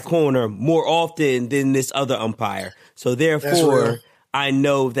outside corner more often than this other umpire. So therefore, I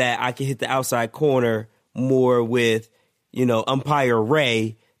know that I can hit the outside corner more with, you know, umpire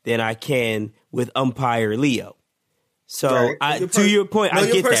Ray than I can with umpire Leo. So to your point, I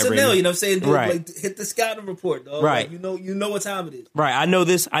get that. Ray. You know what I'm saying? Dude, like, hit the scouting report, dog. Right. Like, you know what time it is. Right. I know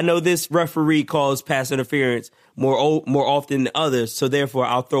this referee calls pass interference more often than others. So therefore,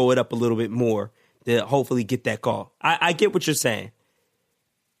 I'll throw it up a little bit more to hopefully get that call. I get what you're saying,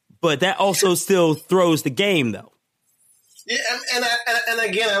 but that also still throws the game, though. Yeah, and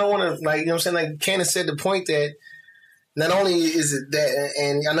again, I don't want to, like, you know what I'm saying? Like Candace said, the point that not only is it that,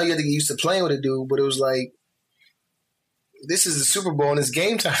 and I know you have to get used to playing with a dude, but it was like, this is the Super Bowl and it's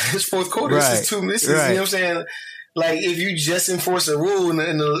game time. It's fourth quarter. Right. This is 2 minutes. You know what I'm saying? Like, if you just enforce a rule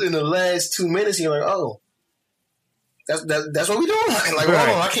in the last 2 minutes, you're like, oh, that's what we doing. Like, hold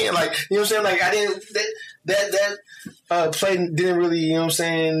on, I can't, like, you know what I'm saying? Like, I didn't, that play didn't really, you know what I'm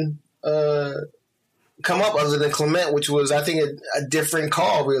saying, come up other than Clement, which was, I think, a different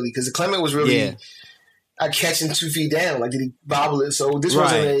call, really, because the Clement was really catching 2 feet down. Like, did he bobble it? So this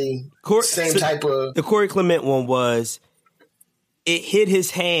wasn't a same type of... The Corey Clement one was, it hit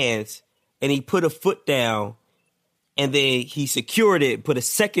his hands, and he put a foot down, and then he secured it, put a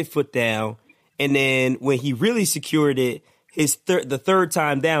second foot down, and then when he really secured it, the third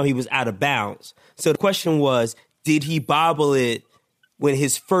time down, he was out of bounds. So the question was, did he bobble it when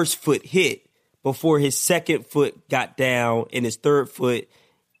his first foot hit before his second foot got down and his third foot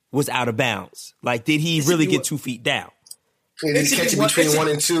was out of bounds? Like, did he really get 2 feet down? Did he catch it between 1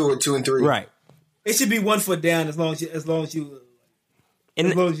 and 2 or 2 and 3? Right. It should be 1 foot down as long as you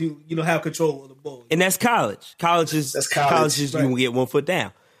have control of the ball. And that's college. College is you can get 1 foot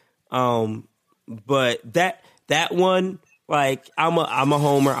down. But that one, like, I'm a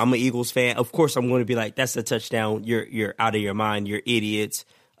homer. I'm an Eagles fan. Of course, I'm going to be like, that's a touchdown. You're out of your mind. You're idiots.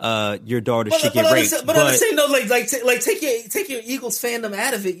 Your daughter should get raped. But on the same note, take your Eagles fandom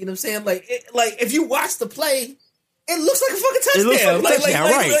out of it. You know what I'm saying? Like if you watch the play, it looks like a fucking touchdown. It looks like a touchdown,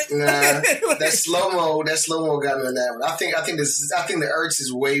 right? Nah, that slow mo got me on that one. I think the Ertz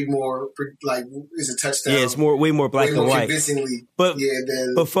is way more like is a touchdown. Yeah, it's way more black and white. Convincingly, but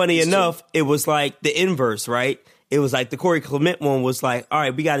funny enough, it was like the inverse, right? It was like the Corey Clement one was like, all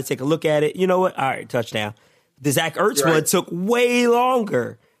right, we got to take a look at it. You know what? All right, touchdown. The Zach Ertz one took way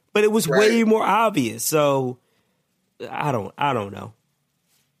longer, but it was way more obvious. So I don't know.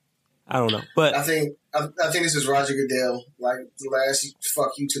 But I think this is Roger Goodell, like the last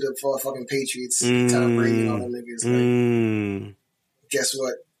fuck you to the fucking Patriots, Tom Brady and all them niggas. Like, guess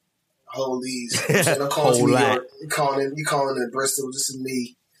what? Holies. You know what I'm saying? I'm calling to New York. You calling it Bristol. This is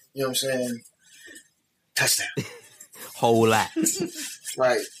me. You know what I'm saying? Touchdown. Whole lot.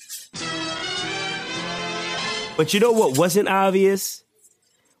 Right. But you know what wasn't obvious?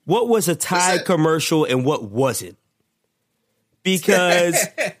 What was a Tide commercial and what wasn't? Because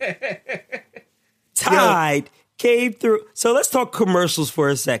Tide came through. So let's talk commercials for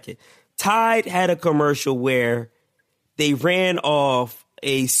a second. Tide had a commercial where they ran off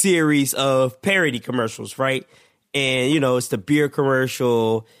a series of parody commercials, right? And, you know, it's the beer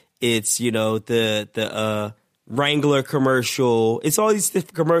commercial. It's, you know, the Wrangler commercial. It's all these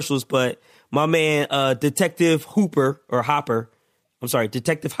different commercials, but my man, Detective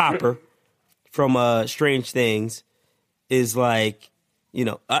Detective Hopper from Strange Things is like, you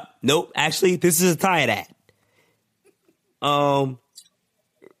know, nope, actually, this is a Tide ad.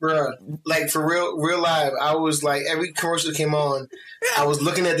 Bruh, like for real live, I was like, every commercial that came on, I was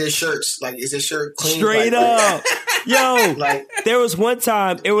looking at their shirts. Like, is their shirt clean? Straight up. Yo, like, there was one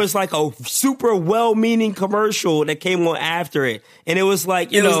time, it was like a super well-meaning commercial that came on after it. And it was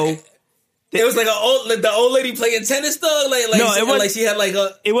like, you know. It was like the old lady playing tennis though? No, it wasn't, like she had like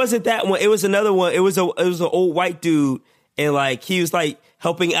a. It wasn't that one. It was another one. It was an old white dude. And like, he was like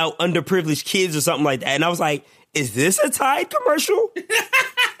helping out underprivileged kids or something like that. And I was like, is this a Tide commercial?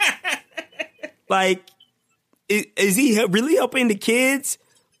 Like, is he really helping the kids,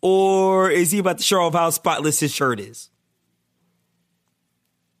 or is he about to show off how spotless his shirt is?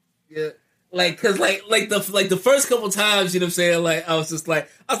 Yeah, like, cause like the first couple times, you know what I'm saying? Like, I was like,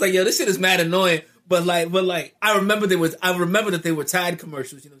 yo, this shit is mad annoying. But I remember that they were Tide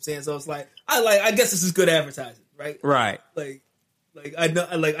commercials. You know what I'm saying? So it's like, I guess this is good advertising, right? Right. Like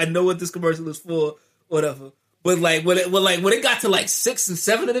I know what this commercial is for, whatever. But like when it got to like 6 and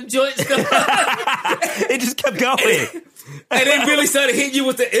 7 of them joints, it just kept going, and then Billy started hitting you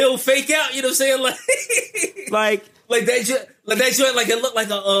with the ill fake out. You know what I'm saying? Like that joint, like it looked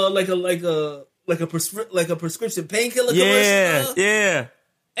like a prescription painkiller commercial. Yeah.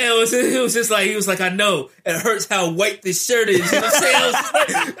 And it was just like, he was like, I know it hurts how white this shirt is. You know what I'm saying?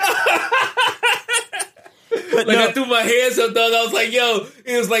 But like, no, I threw my hands up, dog. I was like, yo,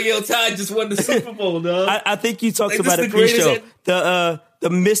 Tide just won the Super Bowl, dog. I think you talked about it pre-show. The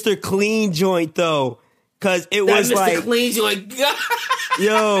Mr. Clean joint, though. Because it was Mr. like... Mr. Clean joint.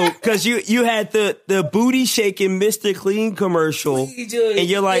 Yo, because you had the booty shaking Mr. Clean commercial. And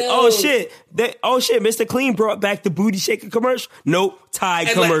you're like, oh shit, Mr. Clean brought back the booty shaking commercial. Nope, Tide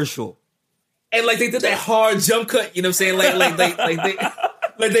commercial. And like, they did that hard jump cut, you know what I'm saying?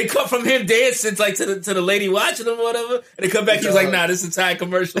 Like they cut from him dancing like to the lady watching him or whatever, and they come back. He was like, "Nah, this is a Tide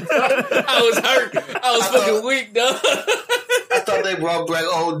commercial." I was hurt. I was fucking weak, dog. I thought they brought back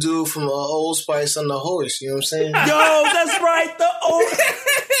old dude from Old Spice on the horse. You know what I'm saying? Yo, that's right. The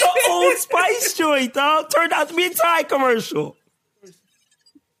Old Spice joint, dog, turned out to be a Tide commercial.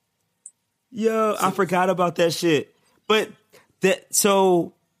 Yo, I forgot about that shit. But that's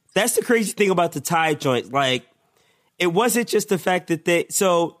the crazy thing about the Tide joint, like. It wasn't just the fact that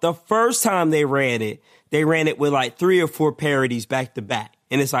the first time they ran it with like 3 or 4 parodies back to back.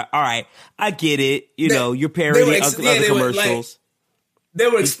 And it's like, all right, I get it. You're parodying other commercials. They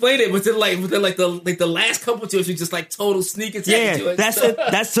were explaining within the last couple of years, we just like total sneak attack. Yeah,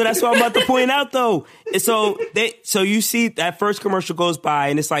 that's what I'm about to point out though. And so you see that first commercial goes by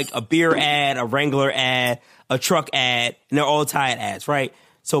and it's like a beer ad, a Wrangler ad, a truck ad, and they're all Tide ads, right?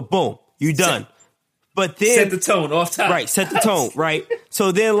 So boom, you done. But then set the tone off top. Right, set the tone, right?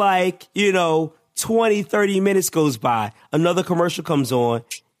 So then 20, 30 minutes goes by, another commercial comes on,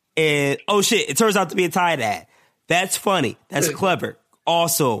 and oh shit, it turns out to be a Tide ad. That's funny. That's clever.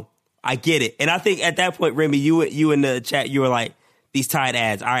 Also, I get it. And I think at that point, Remy, you in the chat, you were like, these Tide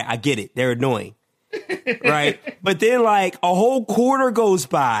ads, all right, I get it. They're annoying. Right? But then a whole quarter goes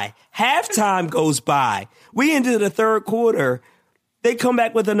by, halftime goes by. We into the third quarter, they come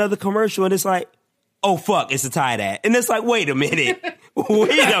back with another commercial, and it's like, oh, fuck, it's a Tide ad. And it's like, wait a minute. I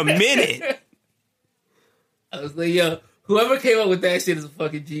was like, yo, whoever came up with that shit is a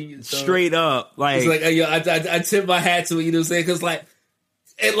fucking genius. Dog. Straight up. It's like, yo, I tip my hat to it, you know what I'm saying? Because,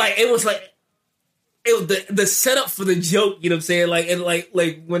 it was the setup for the joke, you know what I'm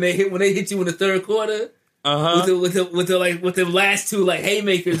saying? When they hit you in the third quarter, with the last 2,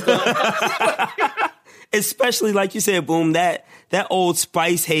 haymakers. Especially, like you said, Boom, that Old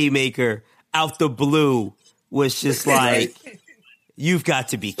Spice haymaker out the blue was just like, you've got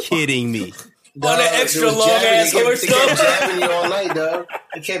to be kidding me. On an extra long ass horse. They kept jabbing you all night, dog.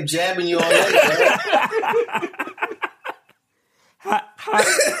 They kept jabbing you all night, dog.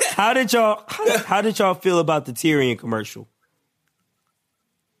 How did y'all feel about the Tyrion commercial?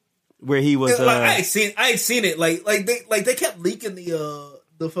 where he was. I ain't seen it. Like they kept leaking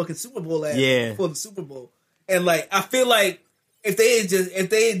the fucking Super Bowl ad for the Super Bowl, and like I feel like if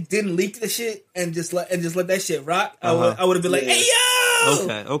they didn't leak the shit and just let that shit rock, I would have been like, hey yo,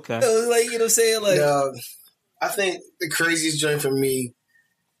 okay. So, like, you know what I'm saying? Like, I think the craziest joint for me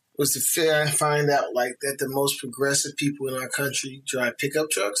was to find out like that the most progressive people in our country drive pickup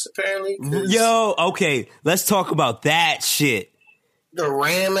trucks. Apparently, yo, okay, let's talk about that shit. The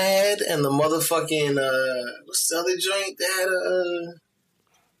Ram ad and the motherfucking what's the other joint that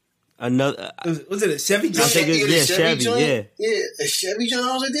another was it a Chevy joint? I think Chevy joint. Yeah, a Chevy joint.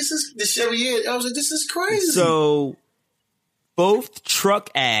 I was like, this is the Chevy. Yeah, I was like, this is crazy. So both truck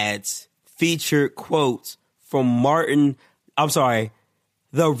ads featured quotes from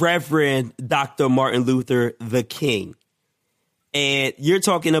the Reverend Dr. Martin Luther the King. And you're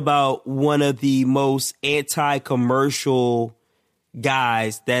talking about one of the most anti-commercial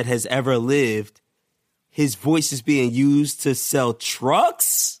guys that has ever lived. His voice is being used to sell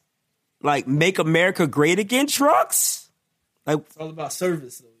trucks? Like, make America great again trucks? Like, it's all about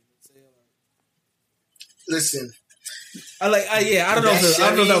service, though. Listen. I don't know if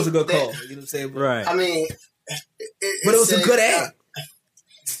that was a good call. You know what I'm saying? But, right. I mean, but it was a good ad.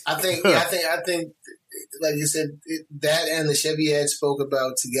 I think, like you said, that and the Chevy ad spoke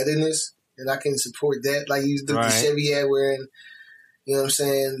about togetherness, and I can support that. Like, you look at the Chevy ad wearing, you know what I'm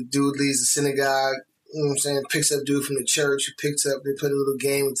saying, dude leaves the synagogue, you know what I'm saying, picks up dude from the church, who picks up, they put a little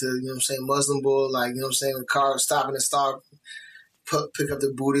game into, you know what I'm saying, Muslim bull, like, you know what I'm saying, the car stopping and stop, pick up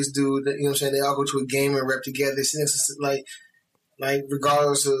the Buddhist dude, you know what I'm saying, they all go to a game and rep together. It's like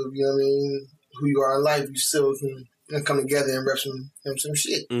regardless of, you know what I mean, who you are in life, you still can come together and rep some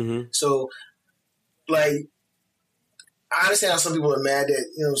shit. Mm-hmm. So, like, I understand how some people are mad that,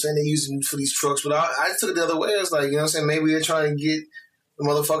 you know what I'm saying, they're using for these trucks, but I took it the other way. It's like, you know what I'm saying, maybe they're trying to get the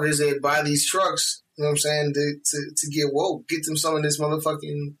motherfuckers that buy these trucks, you know what I'm saying, to get woke, get them some of this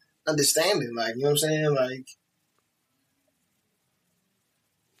motherfucking understanding. Like, you know what I'm saying? Like,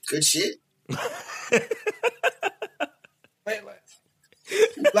 good shit.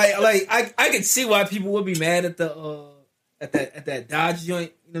 like I can see why people would be mad at that Dodge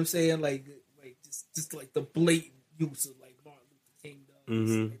joint. You know what I'm saying? Like just like the blatant use of like Martin Luther King does.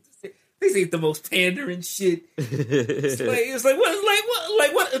 Mm-hmm. Like, this ain't the most pandering shit. It's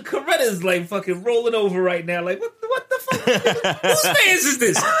like what Coretta's like fucking rolling over right now. Like what the fuck? Whose man's is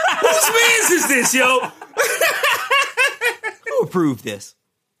this? Whose man's is this, yo? Who approved this?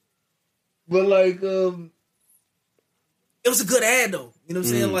 But like it was a good ad though. You know what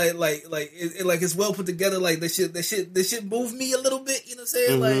I'm saying? Like it's well put together. Like this shit moved me a little bit. You know what I'm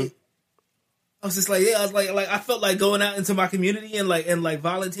saying? Mm-hmm. Like I was just like, yeah, I was like I felt like going out into my community and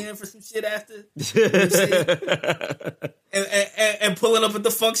volunteering for some shit after. You know what I'm saying? and pulling up at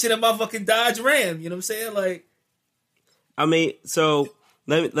the function of my fucking Dodge Ram. You know what I'm saying? Like, I mean, so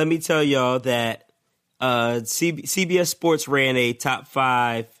let me tell y'all that CBS Sports ran a top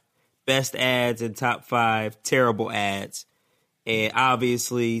 5 best ads and top 5 terrible ads, and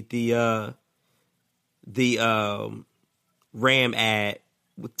obviously the Ram ad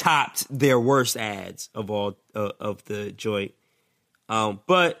topped their worst ads of all of the joint.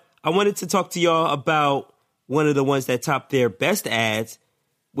 But I wanted to talk to y'all about one of the ones that topped their best ads,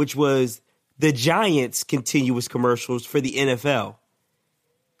 which was the Giants' continuous commercials for the NFL.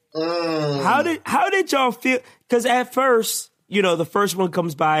 How did y'all feel? Because at first, you know, the first one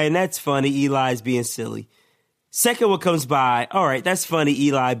comes by and that's funny, Eli's being silly. Second one comes by, all right, that's funny,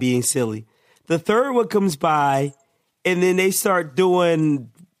 Eli being silly. The third one comes by, and then they start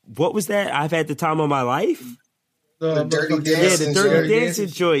doing, what was that? I've had the time of my life? The Dirty Dancing. Yeah, the Dirty Dancing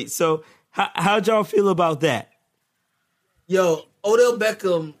joint. So how'd y'all feel about that? Yo, Odell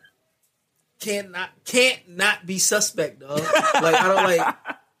Beckham can't not be suspect, dog. Like, I don't like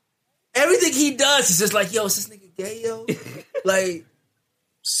everything he does is just like, yo, is this nigga gay, yo? Like,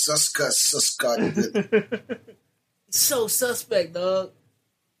 Suska. So suspect, dog.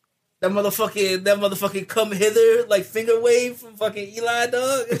 That motherfucking come hither like finger wave from fucking Eli,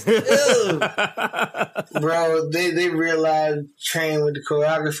 dog. Bro, they realized train with the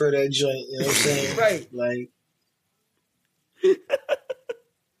choreographer of that joint. You know what I'm saying? Right. Like,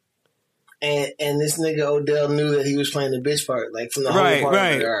 and this nigga Odell knew that he was playing the bitch part, like from the whole part.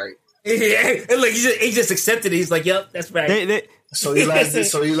 Right. All right. Yeah, and like he just accepted it. He's like, "Yep, that's right." So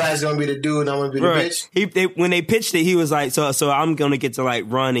Eli's gonna be the dude, and I'm gonna be the bitch. When they pitched it, he was like, "So I'm gonna get to like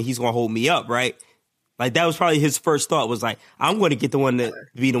run, and he's gonna hold me up, right?" Like that was probably his first thought was like, "I'm gonna get the one that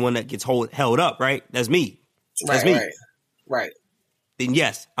be the one that gets held up, right? That's me. That's me. Right. Then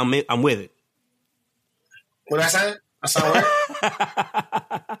yes, I'm with it." What I sound? I sound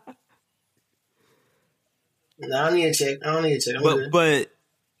right. No, I don't need a check. But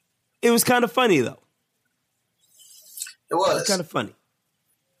it was kind of funny though. It was kind of funny.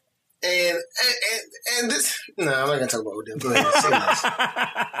 And this. No, I'm not gonna talk about Odell. Go ahead. Say this.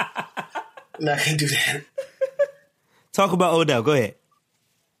 I'm not gonna do that. Talk about Odell. Go ahead.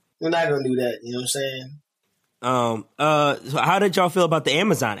 We're not gonna do that. You know what I'm saying? So how did y'all feel about the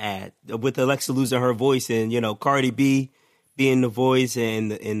Amazon ad with Alexa losing her voice and Cardi B being the voice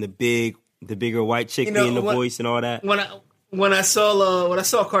and the bigger white chick being the voice and all that? When I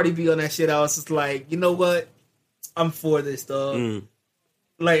saw Cardi B on that shit, I was just like, you know what? I'm for this, dog.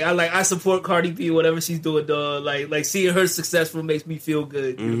 I support Cardi B, whatever she's doing, dog. Like seeing her successful makes me feel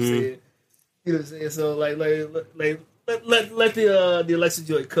good. You know what I'm saying? You know what I'm saying? So let the Alexa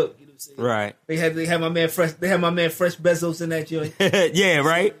joint cook. You know what I'm saying? Right. They had my man Fresh Bezos in that joint. Yeah,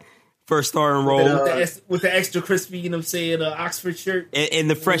 right. First starring role with the extra crispy. You know what I'm saying? Oxford shirt and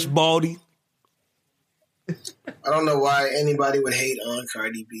the fresh baldy. I don't know why anybody would hate on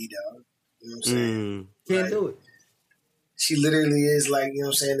Cardi B, dog. You know what I'm saying? Can't do it. She literally is like, you know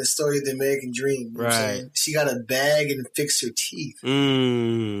what I'm saying, the story of the American dream. You know what I'm saying? She got a bag and fixed her teeth. You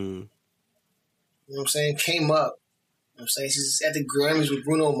know what I'm saying? Came up. You know what I'm saying? She's at the Grammys with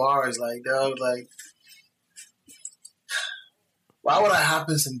Bruno Mars. Like, dog, like, why would I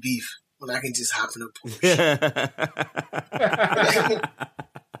hop in some beef when I can just hop in a Porsche?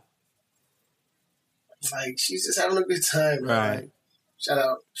 Like, she's just having a good time, right? Like, shout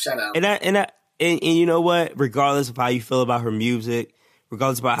out. And you know what? Regardless of how you feel about her music,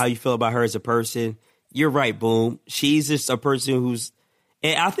 regardless about how you feel about her as a person, you're right, Boom. She's just a person who's,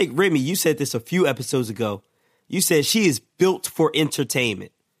 and I think, Remy, you said this a few episodes ago. You said she is built for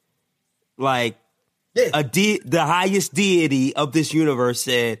entertainment. Like, the highest deity of this universe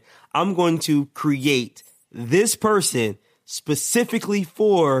said, I'm going to create this person specifically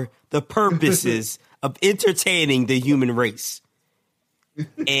for the purposes of entertaining the human race.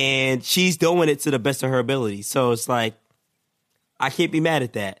 And she's doing it to the best of her ability. So it's like, I can't be mad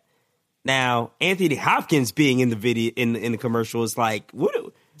at that. Now, Anthony Hopkins being in the video in the commercial is like, what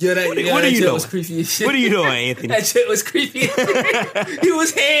are you doing? Was creepy as shit. What are you doing, Anthony? That shit was creepy. He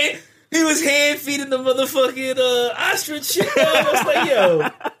was hand feeding the motherfucking ostrich shit. I was like, yo.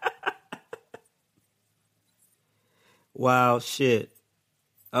 Wow, shit.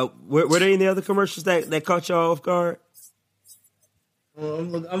 Were there any other commercials that caught y'all off guard?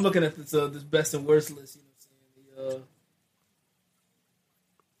 I'm looking at this best and worst list. You know what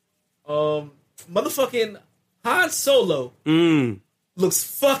I'm saying? Motherfucking Han Solo looks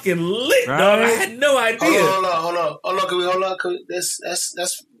fucking lit, right? Dog. I had no idea. Hold on.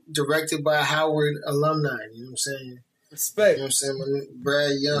 That's directed by Howard alumni. You know what I'm saying? Respect. You know what I'm saying?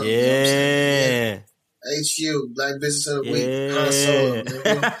 Brad Young. Yeah. You know what I'm saying? HU, Black Business of the Week, Han Solo.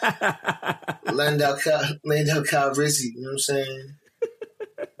 Landau Calrissian, you know what I'm saying?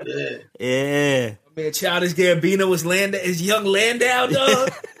 Yeah. Man, Childish Gambino is young Landau,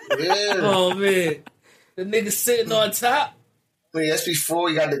 dog. Yeah. Oh, man. The nigga sitting on top. I mean, that's before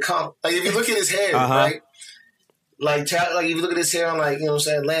he got the comp. Like, if you look at his hair, right? Like, if you look at his hair on, like, you know what I'm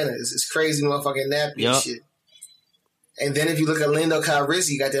saying, Atlanta, it's crazy motherfucking nappy and shit. And then if you look at Lando Calrissian,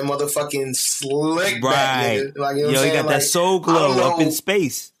 you got that motherfucking slick back, nigga. Like, you know what I'm saying? You got that soul glow up in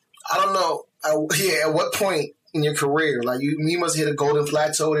space. I don't know. At what point in your career, like, you must hit a golden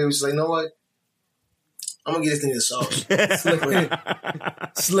plateau. They was just like, you know what? I'm gonna get this nigga sauce.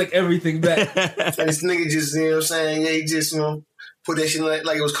 Slick everything back. And this nigga just, you know what I'm saying? Yeah, he just, put that shit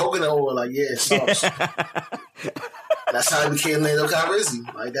like it was coconut oil. Like, yeah, sauce. That's how he became Lando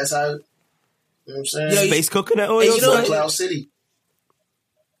Calrissian. Like, that's how, you know what I'm saying? Yeah, space coconut oil? You know, Cloud City.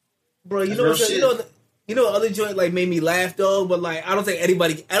 Bro, you know what I'm saying? You know, other joint like made me laugh, though, but like I don't think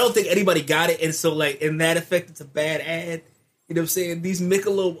anybody got it, and so like in that effect, it's a bad ad. You know what I'm saying? These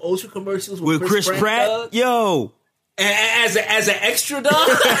Michelob Ultra commercials with Chris Pratt, dog, yo, as an extra dog.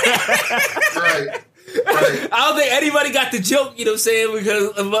 Right. I don't think anybody got the joke. You know what I'm saying?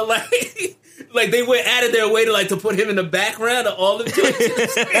 Because but like they went out of their way to put him in the background of all the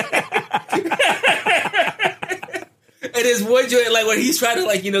joints. And there's one joint like when he's trying to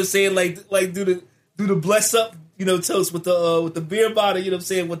like, you know, saying like do the bless up, you know, toast with the beer bottle, you know what I'm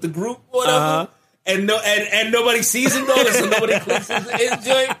saying, with the group or whatever. And nobody sees him though, so nobody clicks his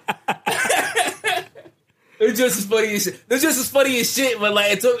joint. It's just as funny as shit. It's just as funny as shit, but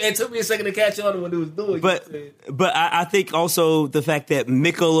like it took me a second to catch on when it was doing. But I think also the fact that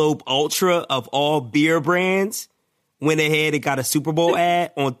Michelob Ultra of all beer brands went ahead and got a Super Bowl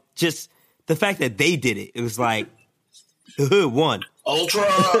ad on just the fact that they did it. It was like the hood won. Ultra.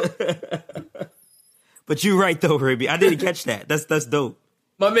 But you're right though, Ruby. I didn't catch that. That's dope.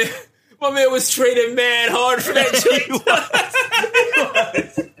 My My man was trading mad hard for that joint.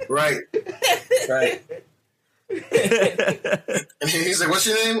 Right. And he's like, "What's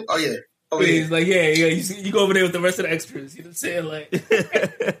your name?" Oh yeah. Oh yeah. He's like, yeah. You go over there with the rest of the extras. You know what I'm saying? Like,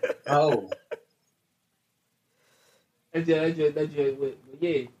 oh. That joint.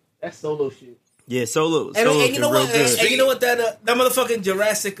 Yeah, that's solo shit. Yeah, solo. And you know what? Good. And you know what? That motherfucking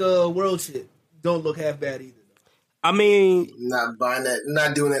Jurassic World shit don't look half bad either. I mean, not buying that,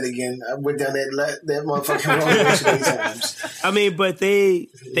 not doing that again. I went down that motherfucking road too many times. I mean, but they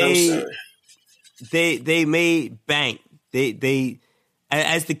made bank. They,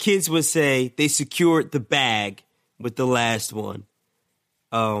 as the kids would say, they secured the bag with the last one.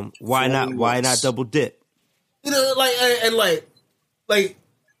 Why not double dip? You know, like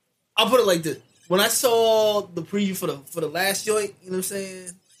I'll put it like this: when I saw the preview for the last joint, you know what I'm saying?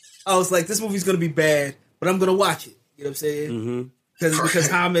 I was like, this movie's gonna be bad, but I'm gonna watch it. You know what I'm saying? Because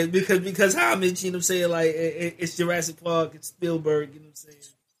homage, because homage. You know what I'm saying? Like it's Jurassic Park, it's Spielberg. You know what I'm saying?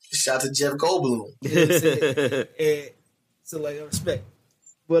 Shout out to Jeff Goldblum. You know what I'm saying? And so like I respect,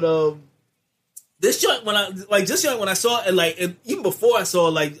 but this joint when I saw it, like even before I saw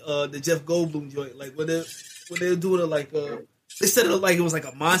like the Jeff Goldblum joint, like when they were doing it, like they said it like it was like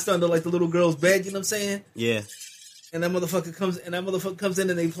a monster under like the little girl's bed. You know what I'm saying? Yeah. And that motherfucker comes in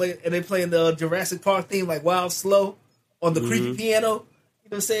and they play the Jurassic Park theme like wild slow on the creepy piano. You know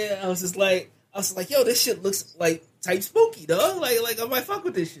what I'm saying? I was like, yo, this shit looks like type spooky, dog. Like I might fuck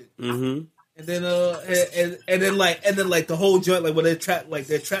with this shit. Mm-hmm. And then and then the whole joint, like when they're trapped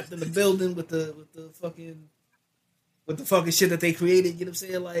in the building with the fucking shit that they created. You know what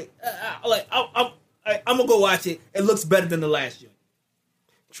I'm saying? I'm gonna go watch it. It looks better than the last joint.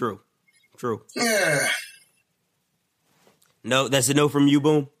 True. Yeah. No, that's a no from you,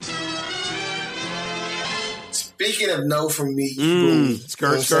 Boom. Speaking of no from me, Boom,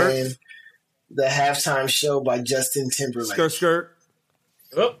 skirt. The halftime show by Justin Timberlake. Skirt.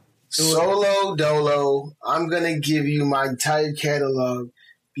 Oh. Solo Dolo, I'm going to give you my entire catalog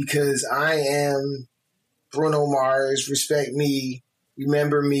because I am Bruno Mars, respect me,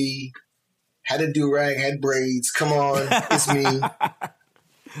 remember me, had a do-rag, had braids, come on, it's me.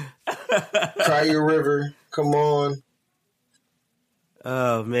 Cry Your River, come on.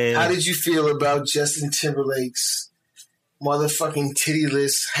 Oh, man. How did you feel about Justin Timberlake's motherfucking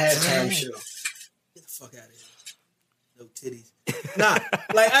tittyless halftime show? Get the fuck out of here. No titties. Nah,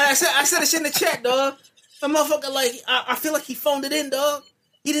 like I said this shit in the chat, dog. The motherfucker, like, I feel like he phoned it in, dog.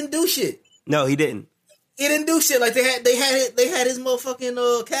 He didn't do shit. No, he didn't. He didn't do shit. Like they had his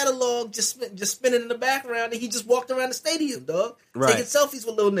motherfucking catalog just spinning in the background, and he just walked around the stadium, dog, taking selfies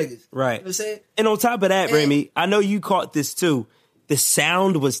with little niggas. Right. You know what I'm saying? And on top of that, Remy, I know you caught this too. The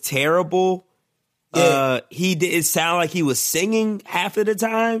sound was terrible. Yeah. He didn't sound like he was singing half of the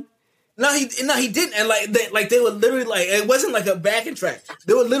time. No, he didn't. And they were literally like, it wasn't like a backing track.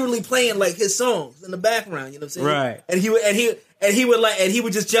 They were literally playing like his songs in the background. You know what I'm saying? Right. And he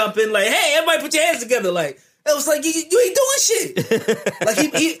would just jump in like, hey, everybody put your hands together. Like it was like you ain't doing shit. Like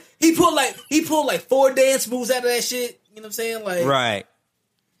he pulled like 4 dance moves out of that shit. You know what I'm saying? Like right.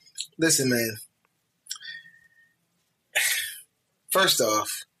 Listen, man. First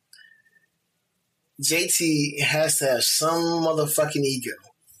off, JT has to have some motherfucking ego.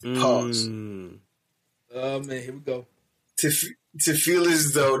 Pause. Oh man, here we go. To feel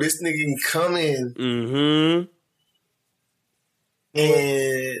as though this nigga can come in and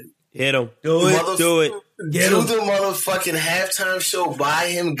hit him. Do it. Do the motherfucking halftime show by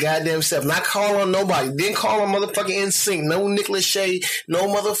him goddamn self. Not call on nobody. Didn't call on motherfucking NSYNC. No Nick Lachey. No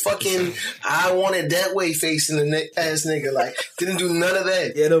motherfucking I Want It That Way facing the ass nigga. Like, didn't do none of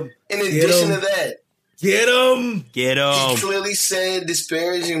that. Get him. In addition to that, Get him. He clearly said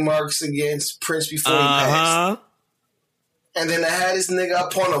disparaging marks against Prince before he passed. And then I had this nigga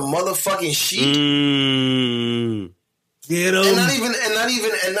up on a motherfucking sheet. Get him. And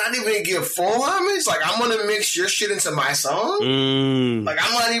not even give full homage. Like, I'm gonna mix your shit into my song. Like,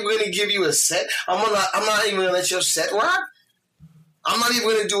 I'm not even gonna give you a set. I'm not even gonna let your set rock. I'm not even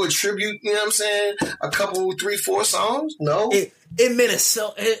gonna do a tribute. You know what I'm saying? A couple, 3, 4 songs. No. In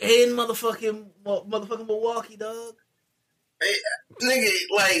Minnesota, in motherfucking Milwaukee, dog. Hey, nigga,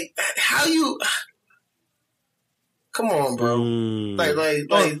 like, how you? Come on, bro. Like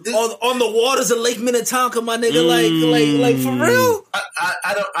this, on the waters of Lake Minnetonka, my nigga. Like for real.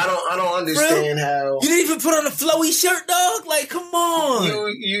 I don't understand how you didn't even put on a flowy shirt, dog. Like, come on.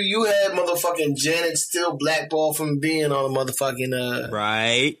 You had motherfucking Janet still blackballed from being on a motherfucking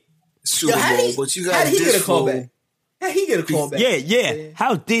right Super Bowl, but you got how did he get a call back? How he get a call back? Yeah.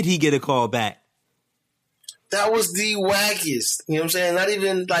 How did he get a call back? That was the wackest. You know what I'm saying? Not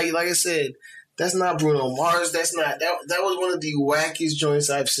even like I said, that's not Bruno Mars. That's not that was one of the wackest joints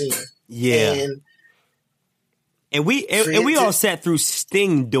I've seen. Yeah. And we all sat through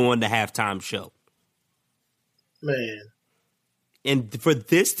Sting doing the halftime show. Man. And for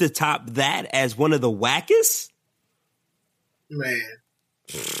this to top that as one of the wackest? Man.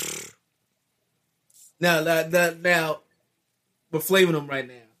 Now, we're flaving him right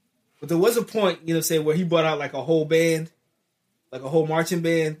now. But there was a point, you know, say where he brought out like a whole band, like a whole marching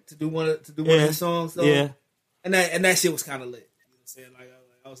band to do one of his songs. Though. Yeah. And that shit was kind of lit. You know what I'm saying? Like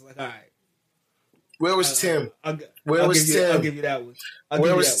I was like, all right. Where was Tim? Where was Tim? I'll give you that one.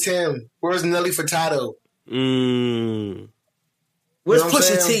 Where was Tim? Where was Nelly Furtado? Where's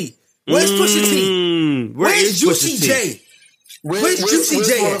Pusha T? Where's Pusha T? Where's Juicy J? Where's Juicy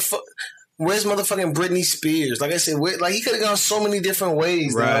J? Where's motherfucking Britney Spears? Like I said, he could have gone so many different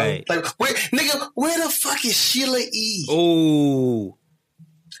ways. Right. Dog. Like, where the fuck is Sheila E? Oh.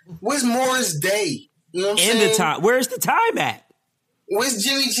 Where's Morris Day? You know what I'm saying? The time. Where's the time at? Where's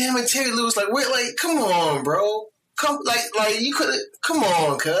Jimmy Jam and Terry Lewis? Like, come on, bro. You could have, come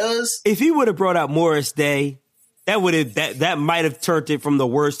on, cuz. If he would have brought out Morris Day, that might have turned it from the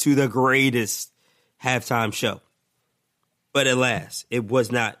worst to the greatest halftime show. But alas, it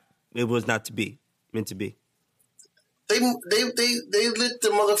was not meant to be. They lit the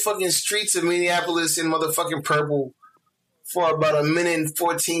motherfucking streets of Minneapolis in motherfucking purple for about a minute and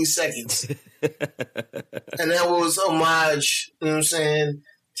 14 seconds. And that was homage, you know what I'm saying,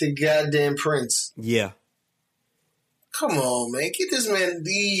 to goddamn Prince. Yeah. Come on, man. Get this man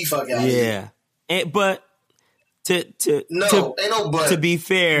the fuck out of here. Yeah. But ain't no but. To be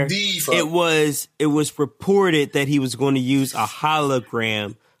fair, it was reported that he was going to use a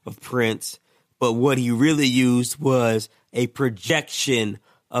hologram of Prince, but what he really used was a projection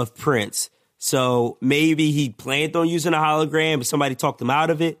of Prince. So maybe he planned on using a hologram, but somebody talked him out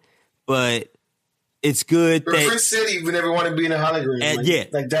of it. But it's good that Prince said he would never want to be in a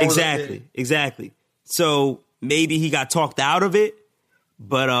hologram. Exactly. So maybe he got talked out of it,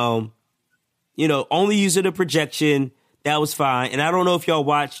 but only using a projection, that was fine. And I don't know if y'all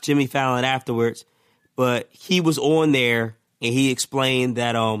watched Jimmy Fallon afterwards, but he was on there and he explained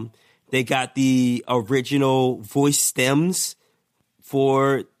that they got the original voice stems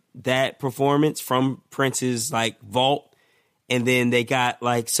for that performance from Prince's like vault, and then they got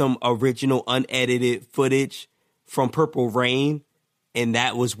like some original unedited footage from Purple Rain, and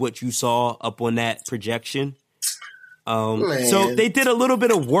that was what you saw up on that projection. So they did a little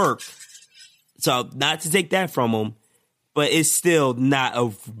bit of work. So not to take that from them, but it's still not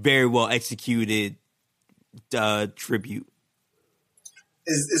a very well executed tribute.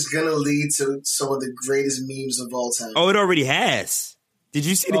 It's gonna lead to some of the greatest memes of all time. Oh, it already has. Did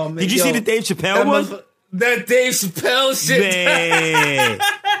you see see the Dave Chappelle one? That Dave Chappelle shit. Man.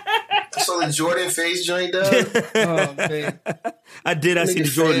 I saw the Jordan face joint, dog. Oh man. I see the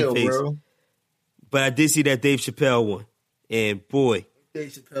Jordan face. Bro. But I did see that Dave Chappelle one. And boy.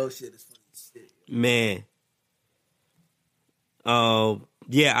 Dave Chappelle shit is funny as shit. Man. I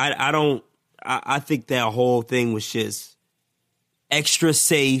think that whole thing was just extra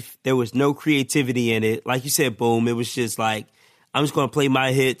safe. There was no creativity in it. Like you said, Boom, it was just like, I'm just going to play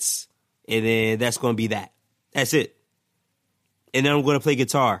my hits, and then that's going to be that. That's it. And then I'm going to play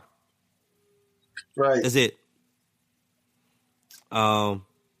guitar. Right. That's it.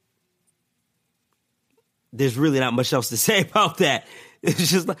 There's really not much else to say about that. It's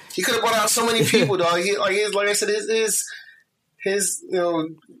just like he could have brought out so many people, dog. Like I said, his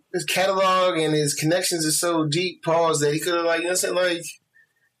catalog and his connections are so deep, that he could have, like, you know what I'm saying, like,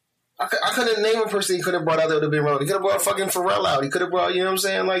 I couldn't name a person he could have brought out that would have been relevant. He could have brought fucking Pharrell out. He could have brought, you know what I'm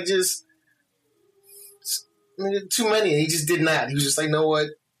saying, like, just too many. And he just did not. He was just like, you know what?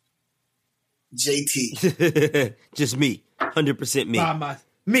 JT. Just me. 100% me.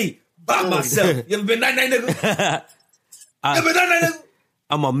 By myself. You ever been night nigga?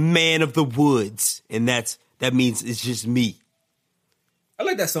 I'm a man of the woods, and that means it's just me. I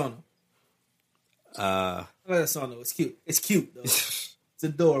like that song. I like that song though. It's cute. It's cute though. It's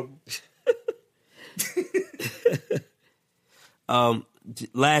adorable.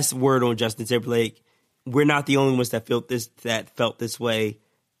 Last word on Justin Timberlake. We're not the only ones that felt this way.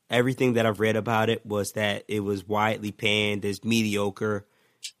 Everything that I've read about it was that it was widely panned as mediocre,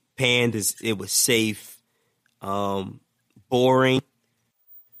 panned as it was safe, boring.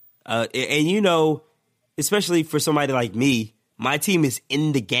 And especially for somebody like me, my team is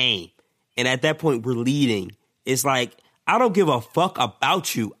in the game. And at that point, we're leading. It's like, I don't give a fuck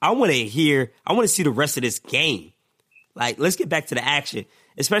about you. I want to see the rest of this game. Like, let's get back to the action.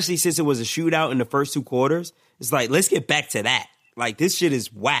 especially since it was a shootout in the first 2 quarters. It's like, let's get back to that. Like, this shit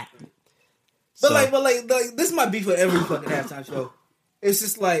is whack. But this might be for every fucking halftime show. It's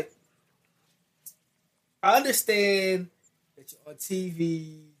just like, I understand that you're on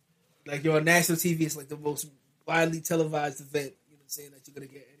TV, like you're on national TV. It's like the most widely televised event. You know what I'm saying, that you're gonna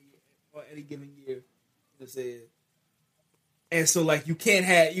get any given year. You know what I'm saying. And so, like, you can't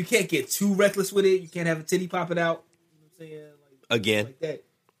get too reckless with it. You can't have a titty popping out. You know what I'm saying? Like, again, like that.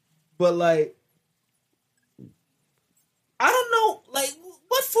 But like, I don't know. Like,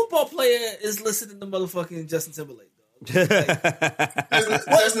 what football player is listening to motherfucking Justin Timberlake? Dog?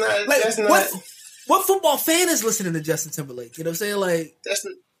 Like, what football fan is listening to Justin Timberlake? You know what I'm saying? Like, that's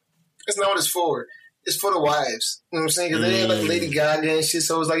not what it's for. It's for the wives. You know what I'm saying? Because they ain't like Lady Gaga and shit.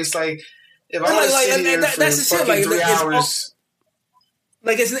 So it's like if I want to sit here for that's the shit. Like, 3 hours.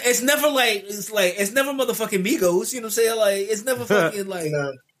 Like it's never motherfucking Migos, you know what I'm saying? Like it's never fucking like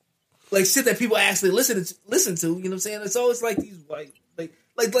like shit that people actually listen to, you know what I'm saying? It's always like these like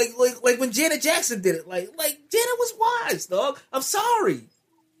when Janet Jackson did it, like Janet was wise, dog. I'm sorry.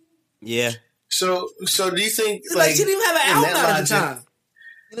 Yeah. So do you think like she didn't even have an album out at the time?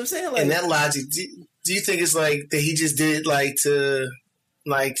 You know what I'm saying? Like, in that logic, do you think it's like that he just did it like to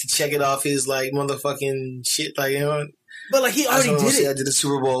check it off his like motherfucking shit, like, you know? But like he already did it. I did the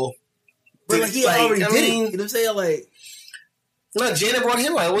Super Bowl. But like he already did it. You know what I'm saying? Like, no, Janet brought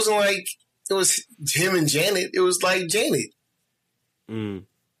him out. It wasn't like it was him and Janet. It was like Janet. And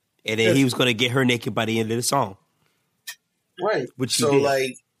then he was going to get her naked by the end of the song. Right. Which so did.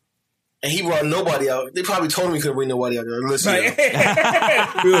 Like, and he brought nobody out. They probably told him he couldn't bring nobody out there. Listen,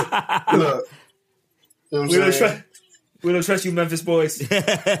 right. Look. You know we don't trust you, Memphis boys.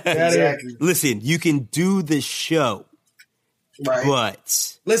 Exactly. Listen, you can do the show. Right.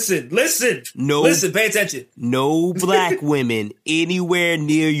 But listen, pay attention. No black women anywhere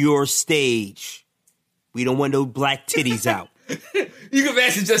near your stage. We don't want no black titties out. You can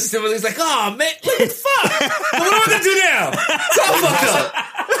imagine Justin Timberlake's like, oh man, what the fuck? What am I gonna do now? Talk fuck up.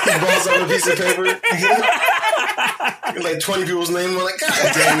 He balls on a piece of paper. Like 20 people's names. I'm like,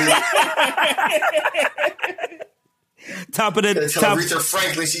 God damn it. Top of the Aretha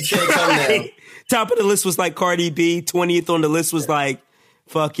Franklin, she can't come now. Top of the list was like Cardi B. 20th on the list was like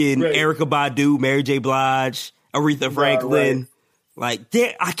fucking Erykah Badu, Mary J. Blige, Aretha Franklin. Like,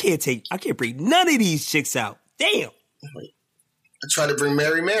 damn, I can't bring none of these chicks out. Damn. I tried to bring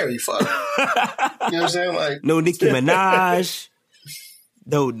Mary. Fuck. You know what I'm saying? Like, no Nicki Minaj.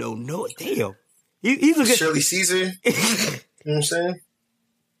 No. Damn. He's looking Shirley Caesar. You know what I'm saying?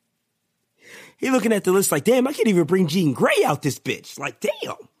 He looking at the list like, damn, I can't even bring Jean Grey out this bitch. Like,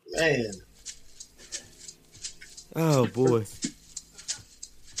 damn. Man. Oh, boy.